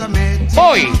since I met you,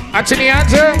 Oi, ati ni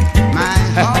aje?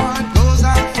 my heart goes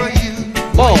out for you.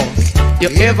 Oh, you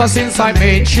ever since I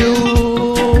met you.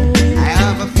 I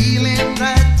have a feeling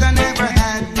that I never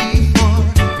had before.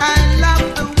 I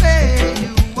love the way you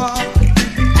walk,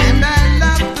 and I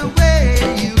love the way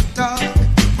you talk.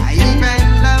 I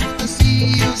even love to see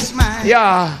you smile.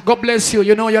 Yeah, God bless you.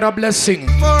 You know you're a blessing.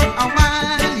 For a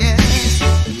while, yes.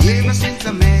 Ever since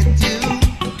I met you,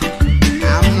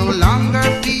 I'm no longer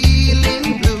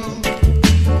feeling blue.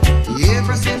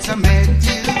 Ever since I met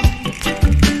you,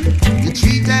 you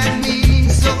treated me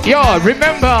so. Yo,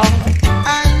 remember.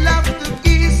 I love to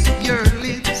kiss your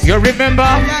lips. You remember? I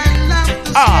love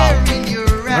to stare in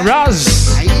your eyes. Mraz.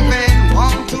 I even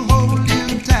want to hold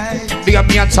you tight. Big up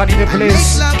me and Sunny the Make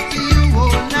place. love to you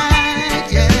all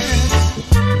night, yes.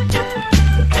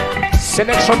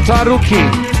 Selection Taruki.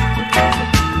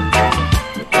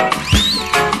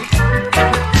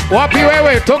 Wapi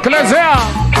wewe? Tokelezea.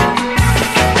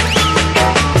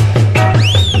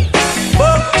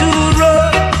 Up to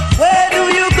road, where do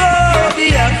you go? The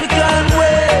African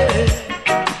way.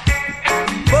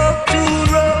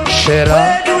 Shera.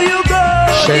 Where do you go?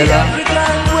 Shera. The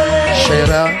African way.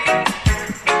 Shera.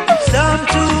 Some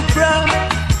too proud,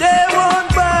 they won't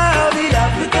bow the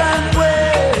African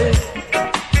way.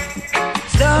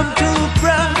 Some too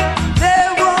proud, they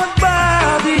won't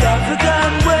bow the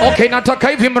African way. Okay, nataka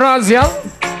hivi Mras ya.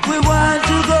 We want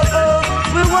to go home,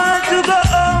 we want to go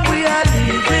home, we are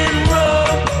leaving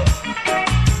Rome.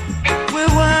 We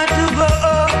want to go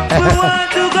home, we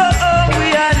want to go home, we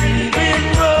are leaving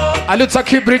Rome. Aluta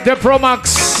Kibriit the Pro Max.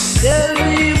 Tell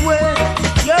me when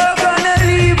you're gonna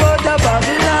leave out the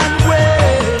Babylon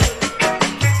way.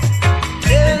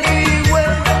 Tell me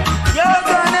when you're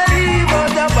gonna leave out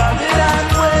the Babylon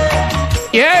way.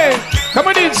 Yeah, come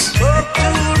on in. Up to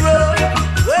road,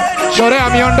 where do Chorea we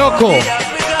go? miondoko. The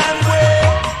African way.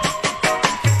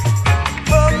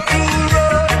 Up to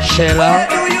road, Shera. where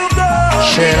do you go?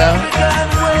 Shera. The African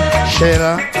way.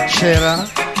 Shera. Shera.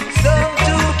 Some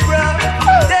too proud,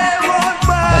 they won't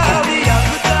bow the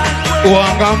African way.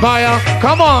 Uangambaya.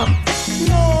 Come on.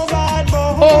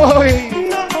 Oi.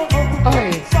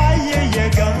 Oi.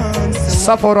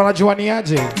 Safara unajua ni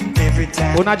aje?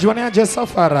 Unajua ni aje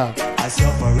Safara?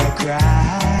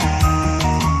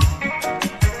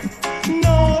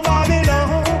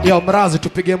 Yo Mraz,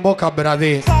 tupige mboka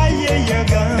brother.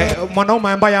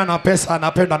 Mwanaume ambaye ana pesa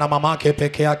anapenda na mamake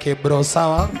peke yake bro,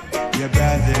 sawa?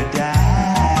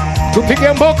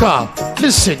 Tupige mboka.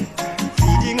 Listen.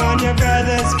 Feeding on your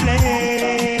brother's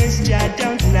place, Jah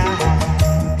don't lie.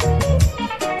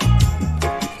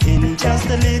 In just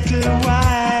a little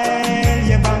while,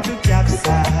 you're bound to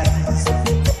capsize.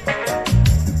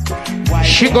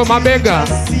 Shingo mabega.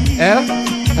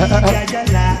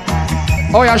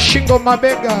 Oya shingo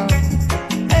mabega.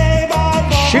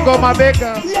 Shingo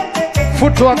mabega.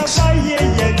 Footworks.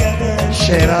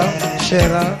 Shera.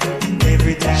 Shera.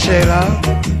 Shera.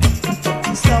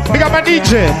 Big up my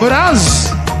DJ, Mras.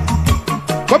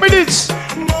 Come in it.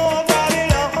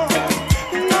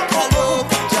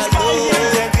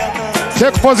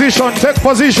 Take position, take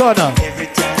position.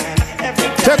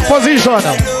 Take position.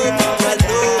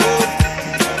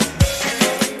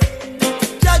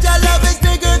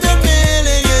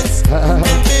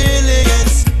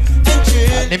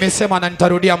 Nimesema na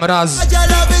nitarudia Mraz.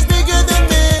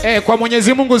 Kwa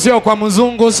Mwenyezi Mungu sio kwa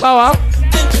mzungu, sawa?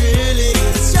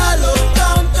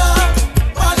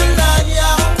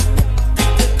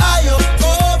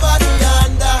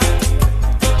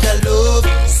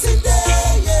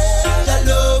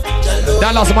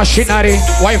 Dallas Machinery,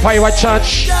 Wi-Fi wa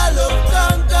church.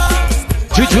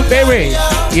 Juju Berry,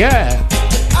 yeah.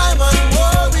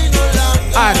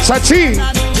 And Tati.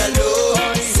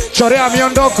 Chorea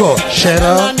miondoko.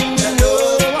 Shera.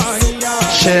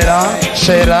 Shera.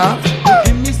 Shera.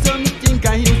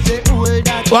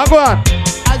 Wagwan.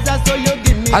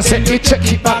 I said it, check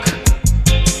it back.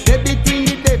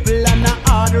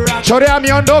 Chorea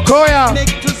miondoko ya.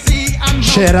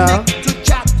 Shera.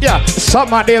 Yeah,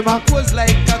 some of them Was like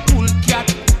a cool cat.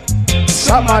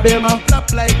 Some of them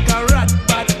flap like a rat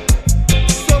bat.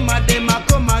 Some of them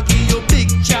come and give you big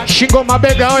chat. Shingo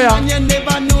mabega oya. And you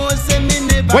never know, say me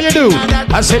never. What you do?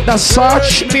 I said the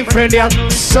search me friend yeah.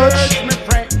 Search. me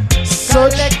friend.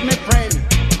 Search. Collect me friend.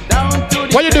 Down to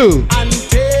the What you do? and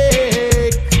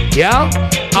take. Yeah,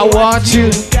 I want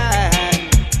you.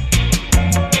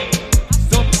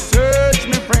 So search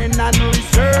me friend and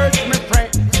research me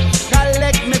friend.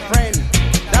 Collect me friend.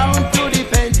 Down to the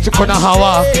bench. Tuko na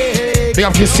hawa. They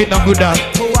have to sit down good down.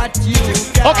 What you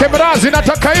got. Okay, Mras,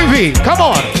 inataka hivi. Come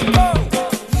on.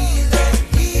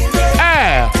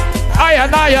 Aya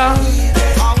naya.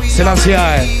 Selassie.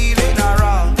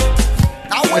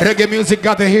 Reggae music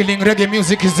got the healing. Reggae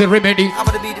music is the remedy.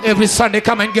 Every Sunday,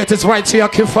 come and get it right here,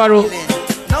 Kifaru.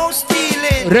 No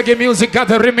stealing. Reggae music got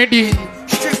the remedy.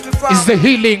 Is the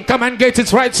healing. Come and get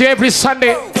it right here every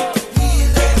Sunday.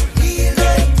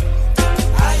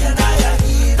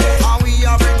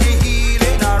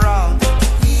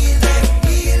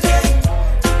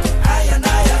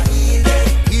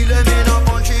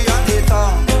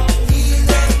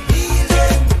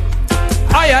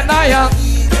 Naya,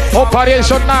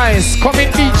 Operation Nice, come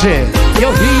in DJ,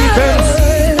 your heathens.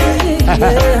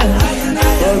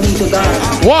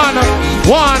 One.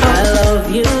 I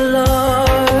love you,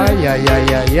 Lord.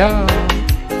 Yeah.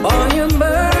 For your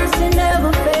mercy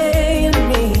never failed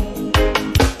me.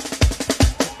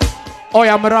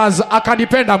 Oya Mraz,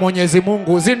 akanipenda Mwenyezi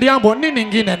Mungu. Zindiambo, nini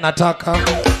ngine nataka?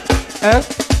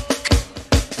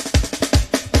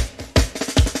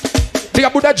 Dia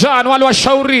Buda Jan, wale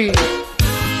washauri.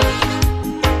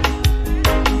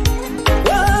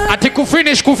 Ati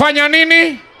kufinish kufanya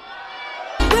nini?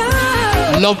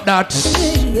 Love that.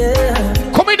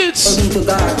 Come in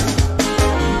it.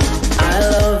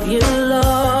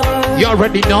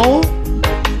 already know.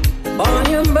 For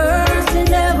your mercy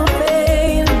never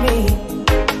failed me.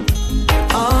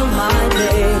 All my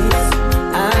days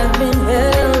I've been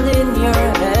held in your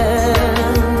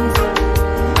hands.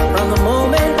 From the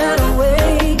moment that I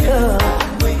wake up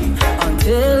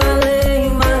until I lay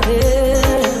my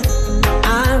head, I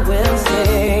will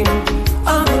sing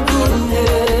of the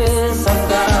goodness of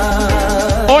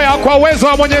God. Oya kwa uwezo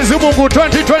wa Mwenyezi Mungu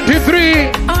 2023.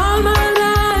 All my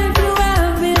life you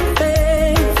have been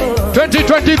faithful.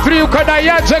 2023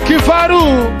 ukadaiaje Kifaru?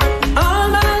 All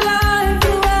my life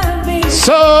you have been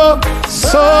So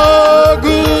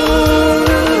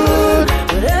good.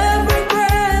 with every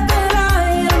breath that I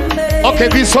am made. Okay,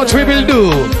 this is what we will do.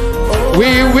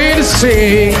 We will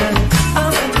sing.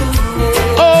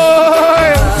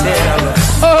 Oh,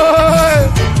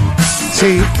 oh,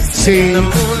 sing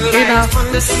in a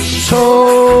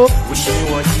show.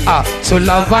 To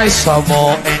love I some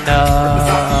more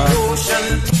enough.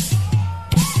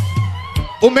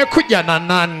 Umekuja na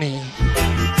nani?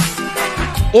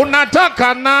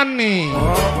 Unataka nani?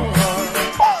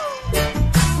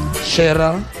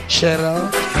 Shera.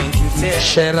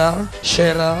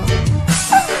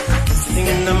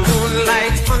 In the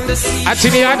moonlight on the sea.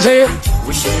 Achini aje.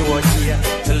 Wishing you were here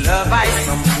to love I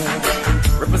some more.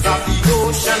 Rivers of the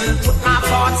ocean, put my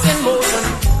thoughts in motion.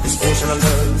 This ocean of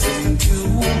love is into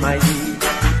my deep.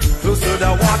 Close to the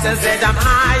water's edge, I'm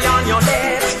high on your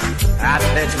ledge. I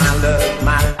pledge my love,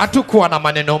 my Hatukuwa na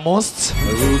maneno most.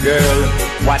 oh girl.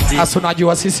 What did Hasa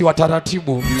unajua sisi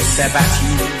wataratibu. you say that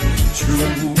you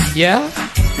true? Yeah?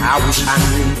 I wish I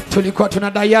knew. Tulikuwa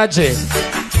tunadaiaje?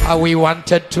 We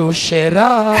wanted to share.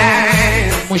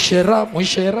 Mushera.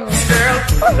 Girl,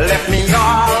 left me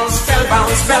all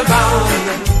spellbound.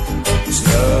 This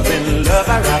love and love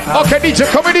I rap. Okay, DJ,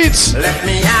 come with it. Left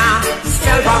me out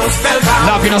spellbound.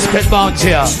 Love in a spellbound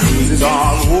here. This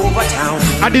all over town.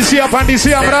 And this here,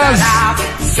 Mras.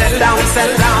 Settle down.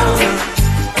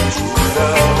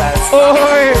 Oh,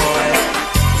 hey.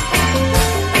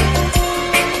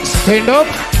 Stand up.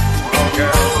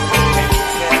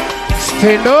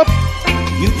 Stand up.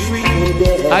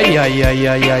 Ay. And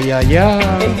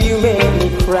you made me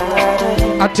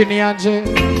cry. Atini aje.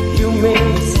 You made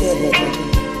me say,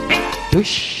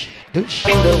 Dush.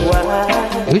 wonder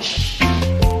why. Dush.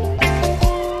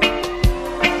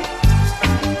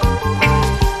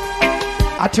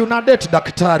 Ati una date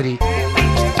daktari.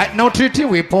 Na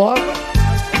utritiwi poa.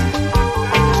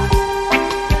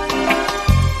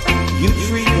 You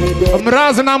treat me bad.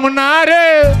 Mras na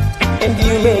Mnaree. And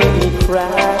you made me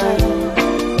cry.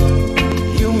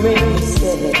 You made me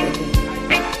sad.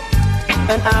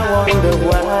 And I wonder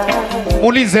why.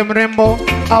 Muulize mrembo,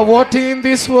 what in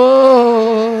this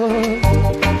world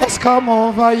has come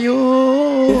over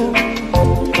you?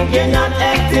 You're not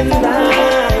acting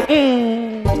like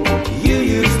you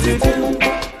used to do.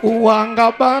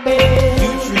 Uwanga bado, You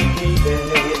treat me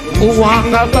bad.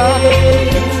 uwanga bado.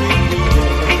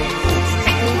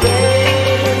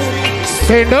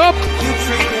 Stand up,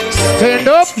 stand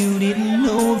up. You didn't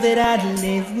know that I'd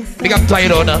live with Big up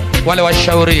Tyrona, wale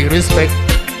washauri, respect.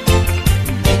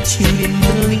 you. Didn't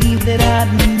believe that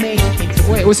I'd make it.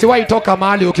 We, usiwahi toka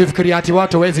mahali ukifikiria ati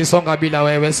watu wezi songa bila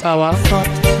wewe, sawa?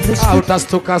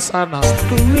 Utastuka sana.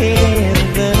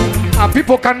 Forever.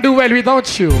 People can do well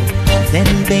without you. Then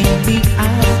baby,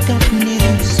 I've got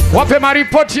news. Wape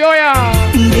maripoti yoya.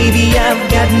 Baby, I've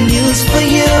got news for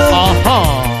you.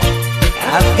 Aha.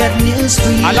 I've got news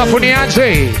for you. Alafu ni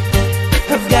aje.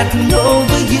 I've gotten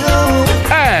over you.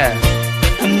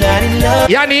 I'm not in love.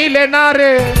 Yani ile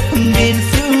nare. Been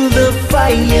through the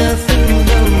fire, through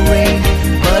the rain,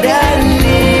 but I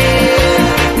live.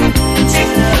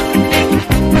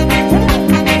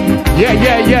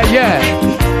 Yeah.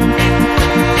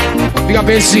 Big up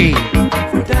AC. For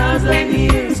 1,000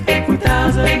 years, for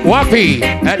 1,000 years. Wapi?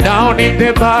 Down in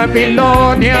the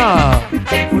Babylonia. For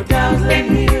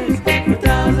 1,000 years, for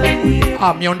 1,000 years.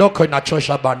 Miondoko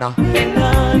inachosha bana.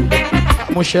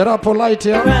 Mushera polite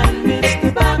ya.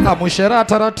 Mushera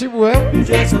taratibu eh.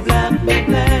 Just a black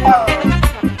man.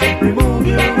 Remove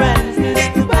your hands, this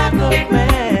tobacco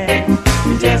man.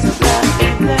 Just a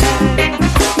black man.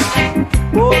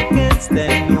 Oh, can't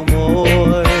stand no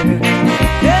more.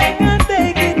 They can't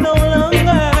take it no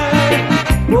longer.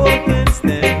 Oh, can't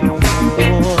stand no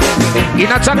more.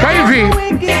 Inataka hivi.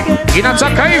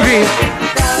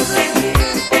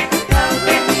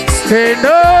 Stand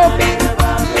up.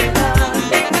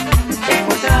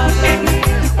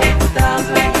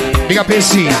 Big up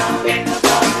AC.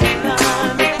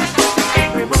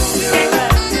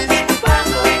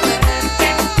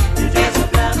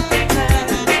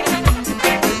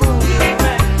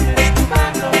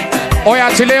 Oya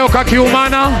ati leo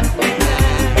kakiumana.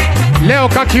 Leo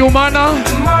kakiumana.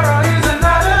 Tomorrow is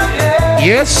another day.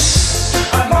 Yes.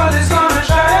 My ball is gonna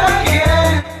try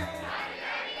again.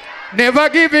 Never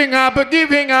giving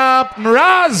up,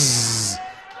 Mras.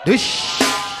 Dush,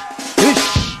 dush.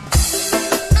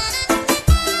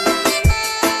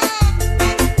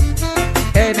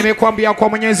 Nimekuambia kwa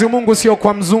Mwenyezi Mungu sio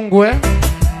kwa mzungu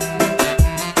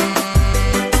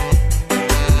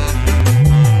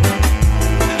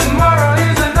Tomorrow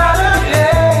is another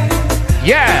day.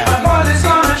 Yeah. My ball is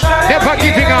gonna try Never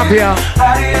giving up here.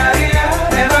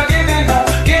 Never giving up.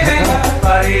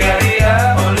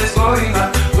 Always going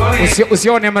up, going up.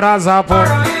 Usione Mraza hapo.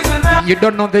 Tomorrow is another. You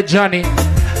don't know the journey.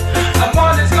 My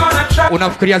ball is gonna try.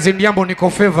 Unafikiria Zindiambo niko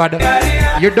favored.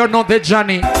 You don't know the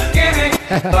journey.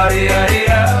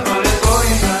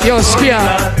 Yo, skia.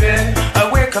 I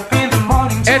wake up in the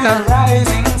morning to Ena. the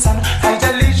rising sun.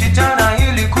 Haijalishi jana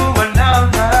ilikuwa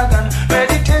namna gani.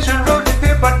 Meditation, wrote the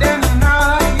paper, then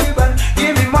even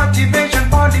give me motivation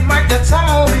for the mic, that's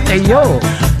how it Hey yo.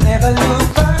 never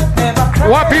look back, never cry.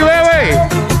 Wapi wewe?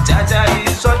 Jaja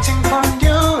is watching from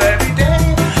you every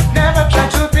day. Never try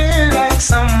to be like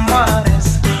someone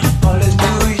else. Always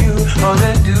do you,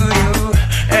 always do you.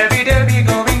 Every day we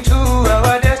going to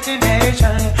our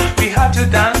destination. We have to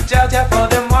thank Jaja for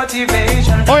the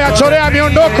motivation. Oya chorea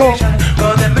miondoko.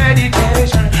 For the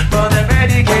meditation, for the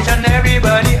medication.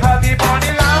 Everybody happy on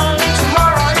the line.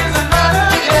 Tomorrow is another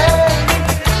day.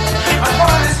 My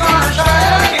ball is gonna try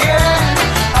again.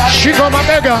 Shingo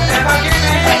mabega. Never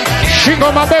giving up. Shingo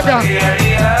mabega.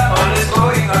 Always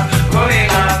going up,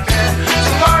 going up.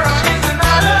 Tomorrow is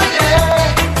another day.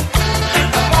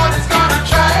 The ball is gonna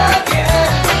try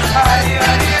again.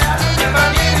 Never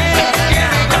giving up.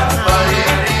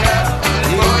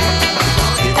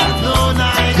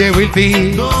 There will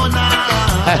be.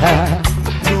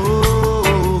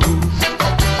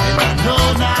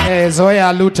 Zoea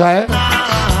Aluta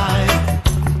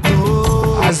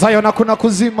Zion hakuna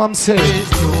kuzima mse.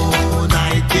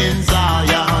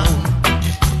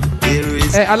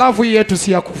 Alafu hii yetu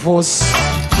si ya kuforce.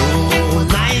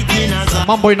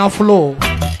 Mambo ina flow.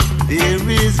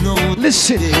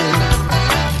 Listen.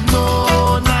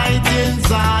 No night in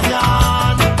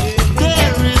Zion.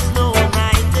 There is no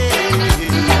night there.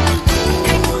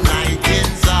 No night in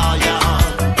Zion.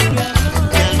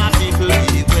 Tell my people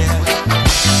beware.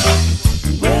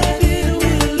 Where did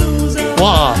we lose our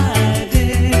Wow.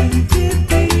 identity?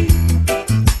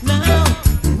 Now,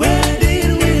 where did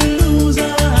we lose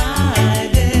our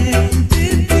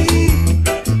identity?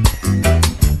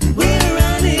 We're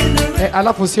running around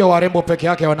Alafu sio warembo peke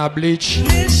yake wana bleach.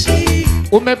 this sheet.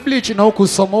 Umebleach na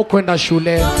ukusoma ukwenda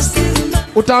shule. Lost his mind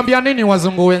Utaambia nini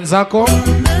wazungu wenzako?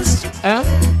 on the street.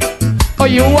 Oh,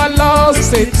 you are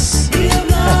lost it. We have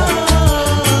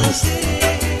lost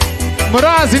it.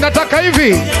 Mrazi nataka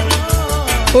hivi.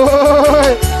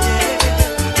 Oi.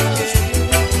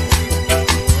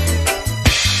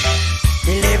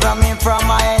 Deliver me from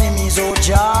my enemies, oh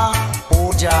Jah,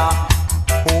 oh Jah,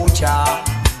 oh Jah.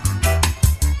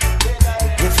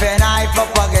 If an knife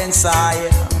up against I,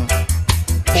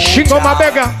 Shingo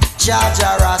mabega.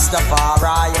 Jaja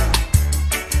Rastafari,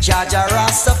 Jaja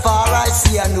Rastafari,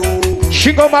 see I know.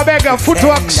 Shingo mabega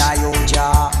footworks. Defend I, oh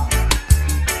Jah.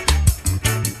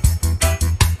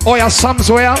 Oya Psalms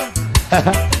where?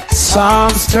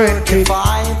 Psalms 20.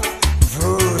 5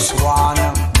 verse 1.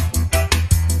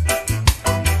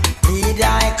 Lead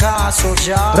thy cause, oh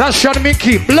Jah. Russian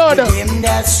Mickey, blood. Him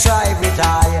that strive with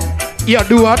I. Yeah,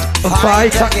 do what?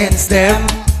 Fight against them.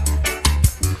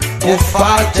 Oh,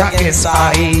 fight against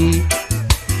I.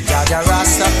 Jaja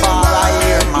Rastafari,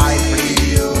 hear my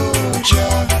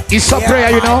plea. It's a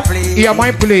prayer, you know. Hear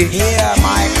my plea. Hear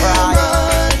my cry.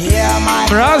 Hear my Mraz.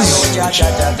 cry, oh Jaja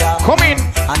Jaja. Come in.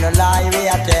 And the lie we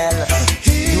a tell.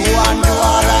 You want to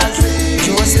others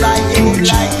just like you would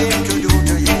like them to do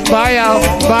to you. Buy out,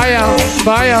 buy out,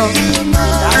 buy out,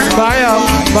 buy out,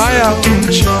 buy out,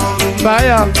 buy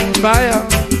out, buy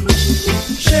out.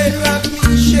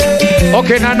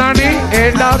 Okay, Nanani,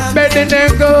 end up bedding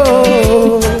and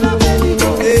go.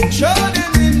 They throw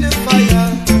them in the fire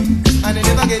and they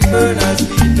never get burned as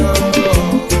we know.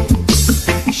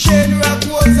 Shadrach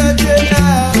was a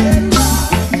Jedi,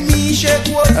 Meshach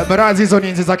was Mrazi hizo ni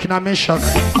enzi za kina Meshach.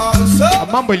 also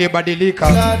Mambo ilibadilika.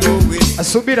 God with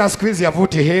Subira siku hizi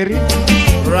yavuti heri,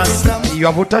 Rasta.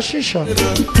 yavuta shisha.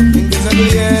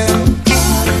 Invisible, yeah.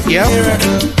 Yeah.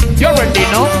 You already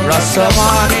know.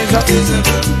 Rastaman is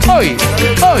a... Oi,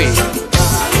 oi.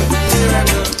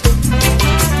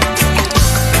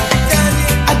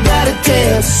 I gotta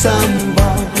tell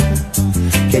someone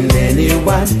Can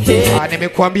anyone hear?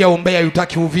 Nimekuambia umbea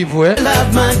yutaki uvivu eh?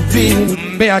 Love my dream.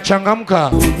 Umbea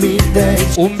changamka. Me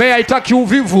that Umbea itaki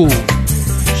uvivu.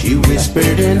 she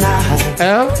whispered and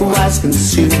I was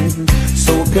consumed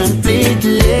so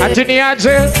completely. Atini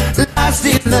aje? Lost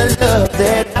in the love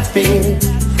that I feel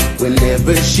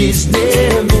whenever she's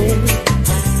near me.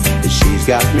 She's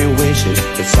got me wishing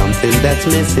for something that's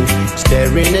missing.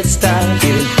 Staring at stars,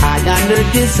 getting high on her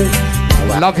kissing.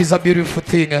 Love is a beautiful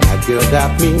thing. My girl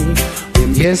got me.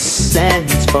 Yes.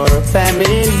 Stands for a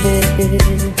family.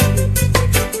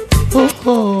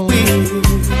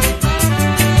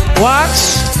 What?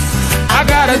 I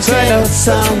gotta tell you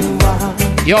someone.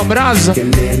 Yo, Mras.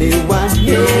 Can anyone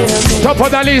hear me? Top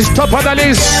of the list, top of the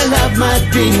list. I love my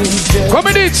dreams.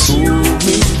 Kibriit. Told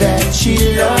me that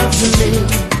she loves me.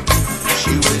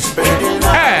 She whispered and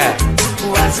I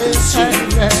wasn't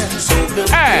sure. So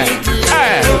completely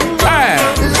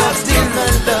lost in the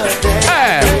love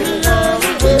that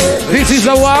this is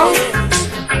the one.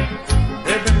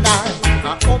 Every night I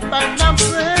hope and I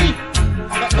pray.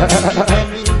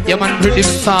 Yeah, man, rhythm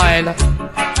style.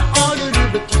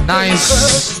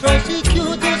 Nice.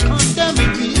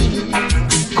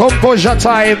 Composure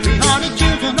time.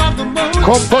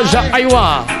 Composure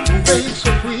Iowa.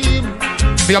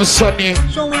 Big up Sonny.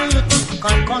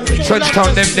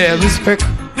 Churchtown them there. Respect.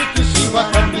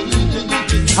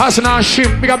 Hasna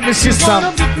Shim. Big up my sister.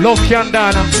 Love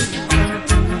Yandana.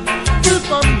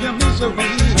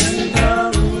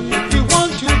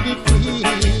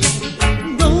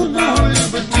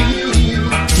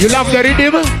 You love the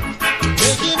rhythm?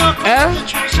 Eh?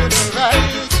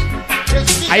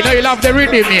 I know you love the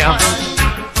rhythm here.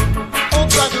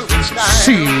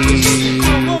 See.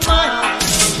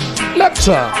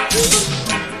 Lecture.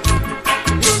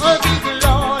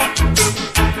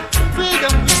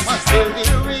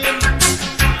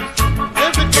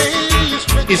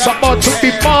 It's about to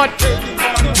be fun.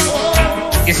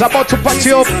 It's about to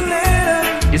party up.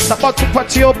 It's about to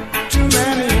party up.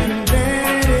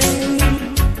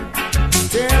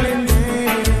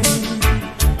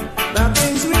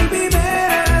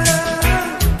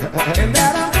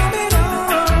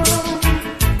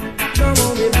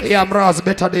 Yeah, Mras,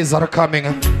 better days are coming.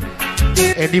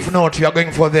 And if not, you are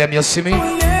going for them, you see me?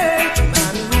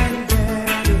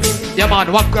 Yeah,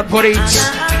 man, work God for it.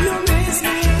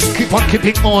 Keep on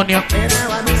keeping on, yeah.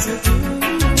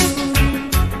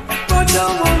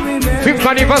 5th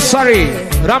anniversary,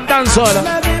 Ram Dancehall.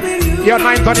 Your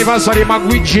 9th anniversary,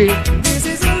 Magwiji.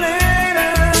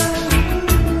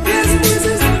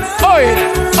 Oi,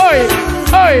 oi,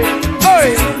 oi,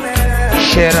 oi.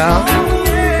 Shera,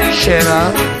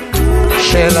 Shera,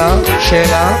 Shera,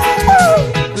 Shera.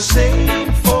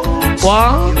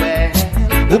 What?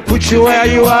 Who put you where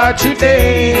you are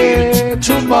today,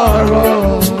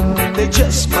 tomorrow? They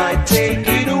just might take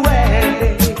it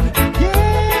away.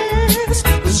 Yes,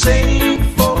 the same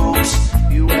folks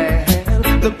you had.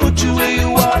 They put you where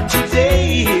you are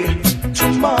today,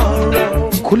 tomorrow.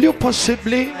 Could you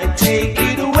possibly take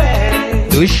it away?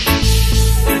 Wish,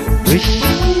 wish.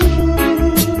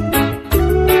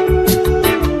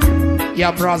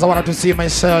 Yeah, Mras, I wanted to see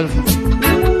myself.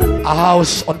 A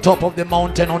house on top of the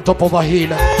mountain, on top of a hill.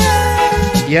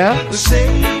 Yeah?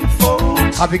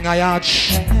 Having a yacht.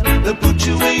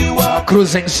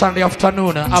 Cruising Sunday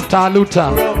afternoon after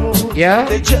Aluta. Yeah?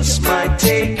 They just might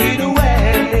take it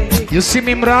away. You see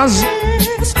me, Mras?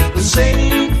 The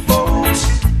same folks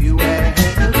you had.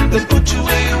 They put you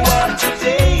where you are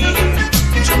today.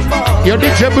 Tomorrow. You're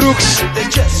DJ Brooks. They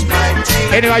just might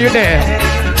take anyway, are you there?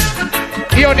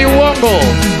 You're the Wongo.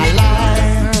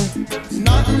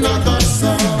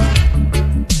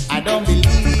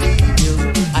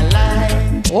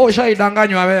 Oh,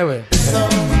 shaidanganywa wewe.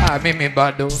 Mimi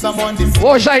bado.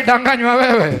 Oh, shaidanganywa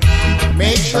wewe.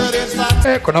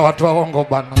 Kuna watu waongo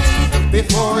bana.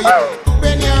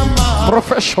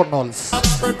 Professionals.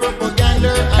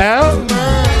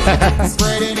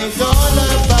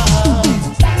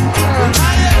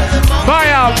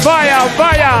 Fire, fire,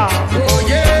 fire.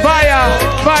 Fire,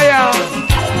 fire.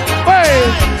 Hey,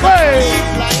 hey.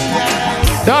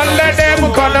 Don't let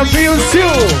them confuse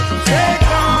you.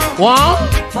 What?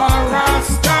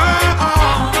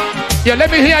 Yeah,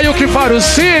 let me hear you, Kifaru,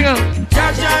 sing.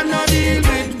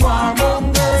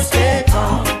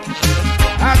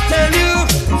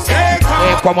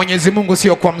 Kwa Mwenyezi Mungu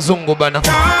sio kwa mzungu bana.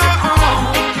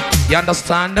 You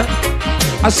understand?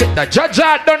 I said that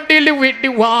Jaja don't deal with the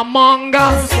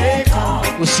warmonger.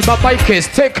 Usibabaike,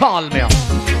 stay calm here.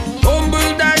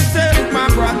 Humble thyself, my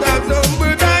brothers,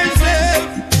 humble thyself.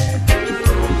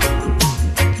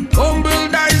 Humble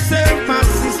thyself, my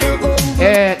sister,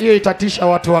 humble. hiyo itatisha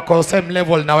watu wako same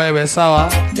level na wewe,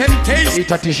 sawa?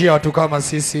 Itatishia watu kama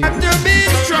sisi.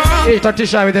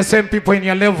 Itatisha with the same people in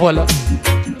your level.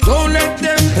 Don't let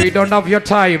them We don't have your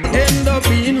time. end up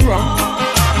being wrong.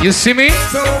 You see me?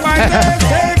 So I can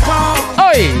take off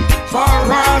Oi! for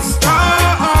Rasta.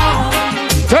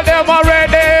 Tell them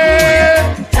already.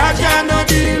 I cannot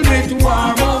deal with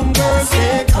warmongers.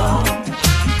 Take off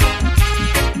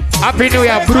Happy New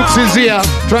Year, Brooks is here.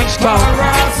 Trench for Town.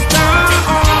 Rasta.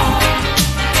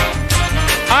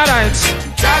 Alright.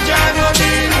 I cannot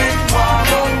deal with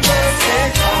warmongers.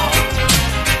 Take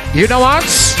off. You know what?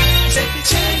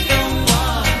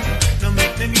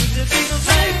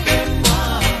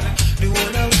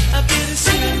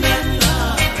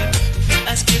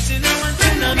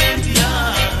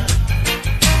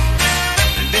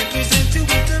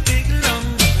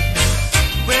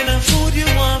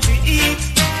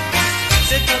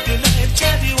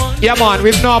 Yeah man,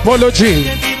 with no apology.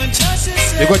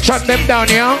 You go shut them down,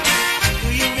 yeah?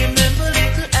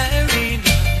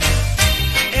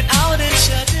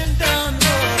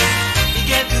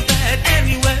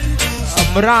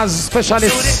 Mras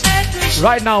specialist.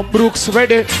 Right now, Brooks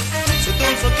ready.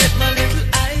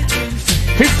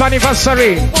 5th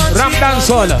anniversary, Ram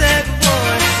Dancehall.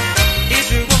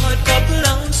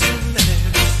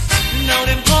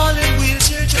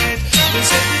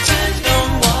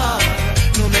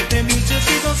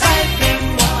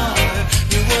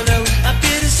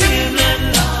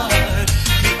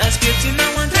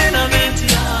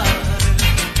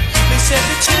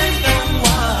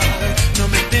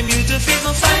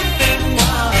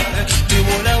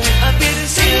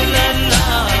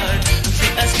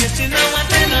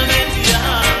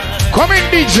 Come in,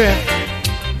 DJ.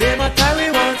 They must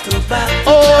carry one to back.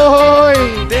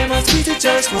 Oh, they must treat it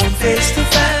just one face to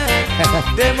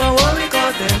face. They must worry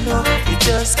cause they know it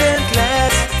just can't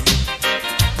last.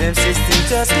 Them system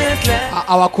just can't last.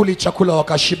 Hawakuli chakula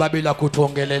wakashiba bila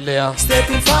kutuongelelea.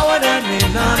 Stepping forward and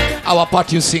me not.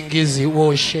 Hawapati usingizi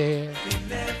woshe.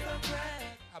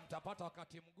 Amtapata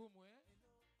wakati mgumu,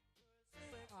 eh?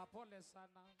 Pole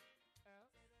sana.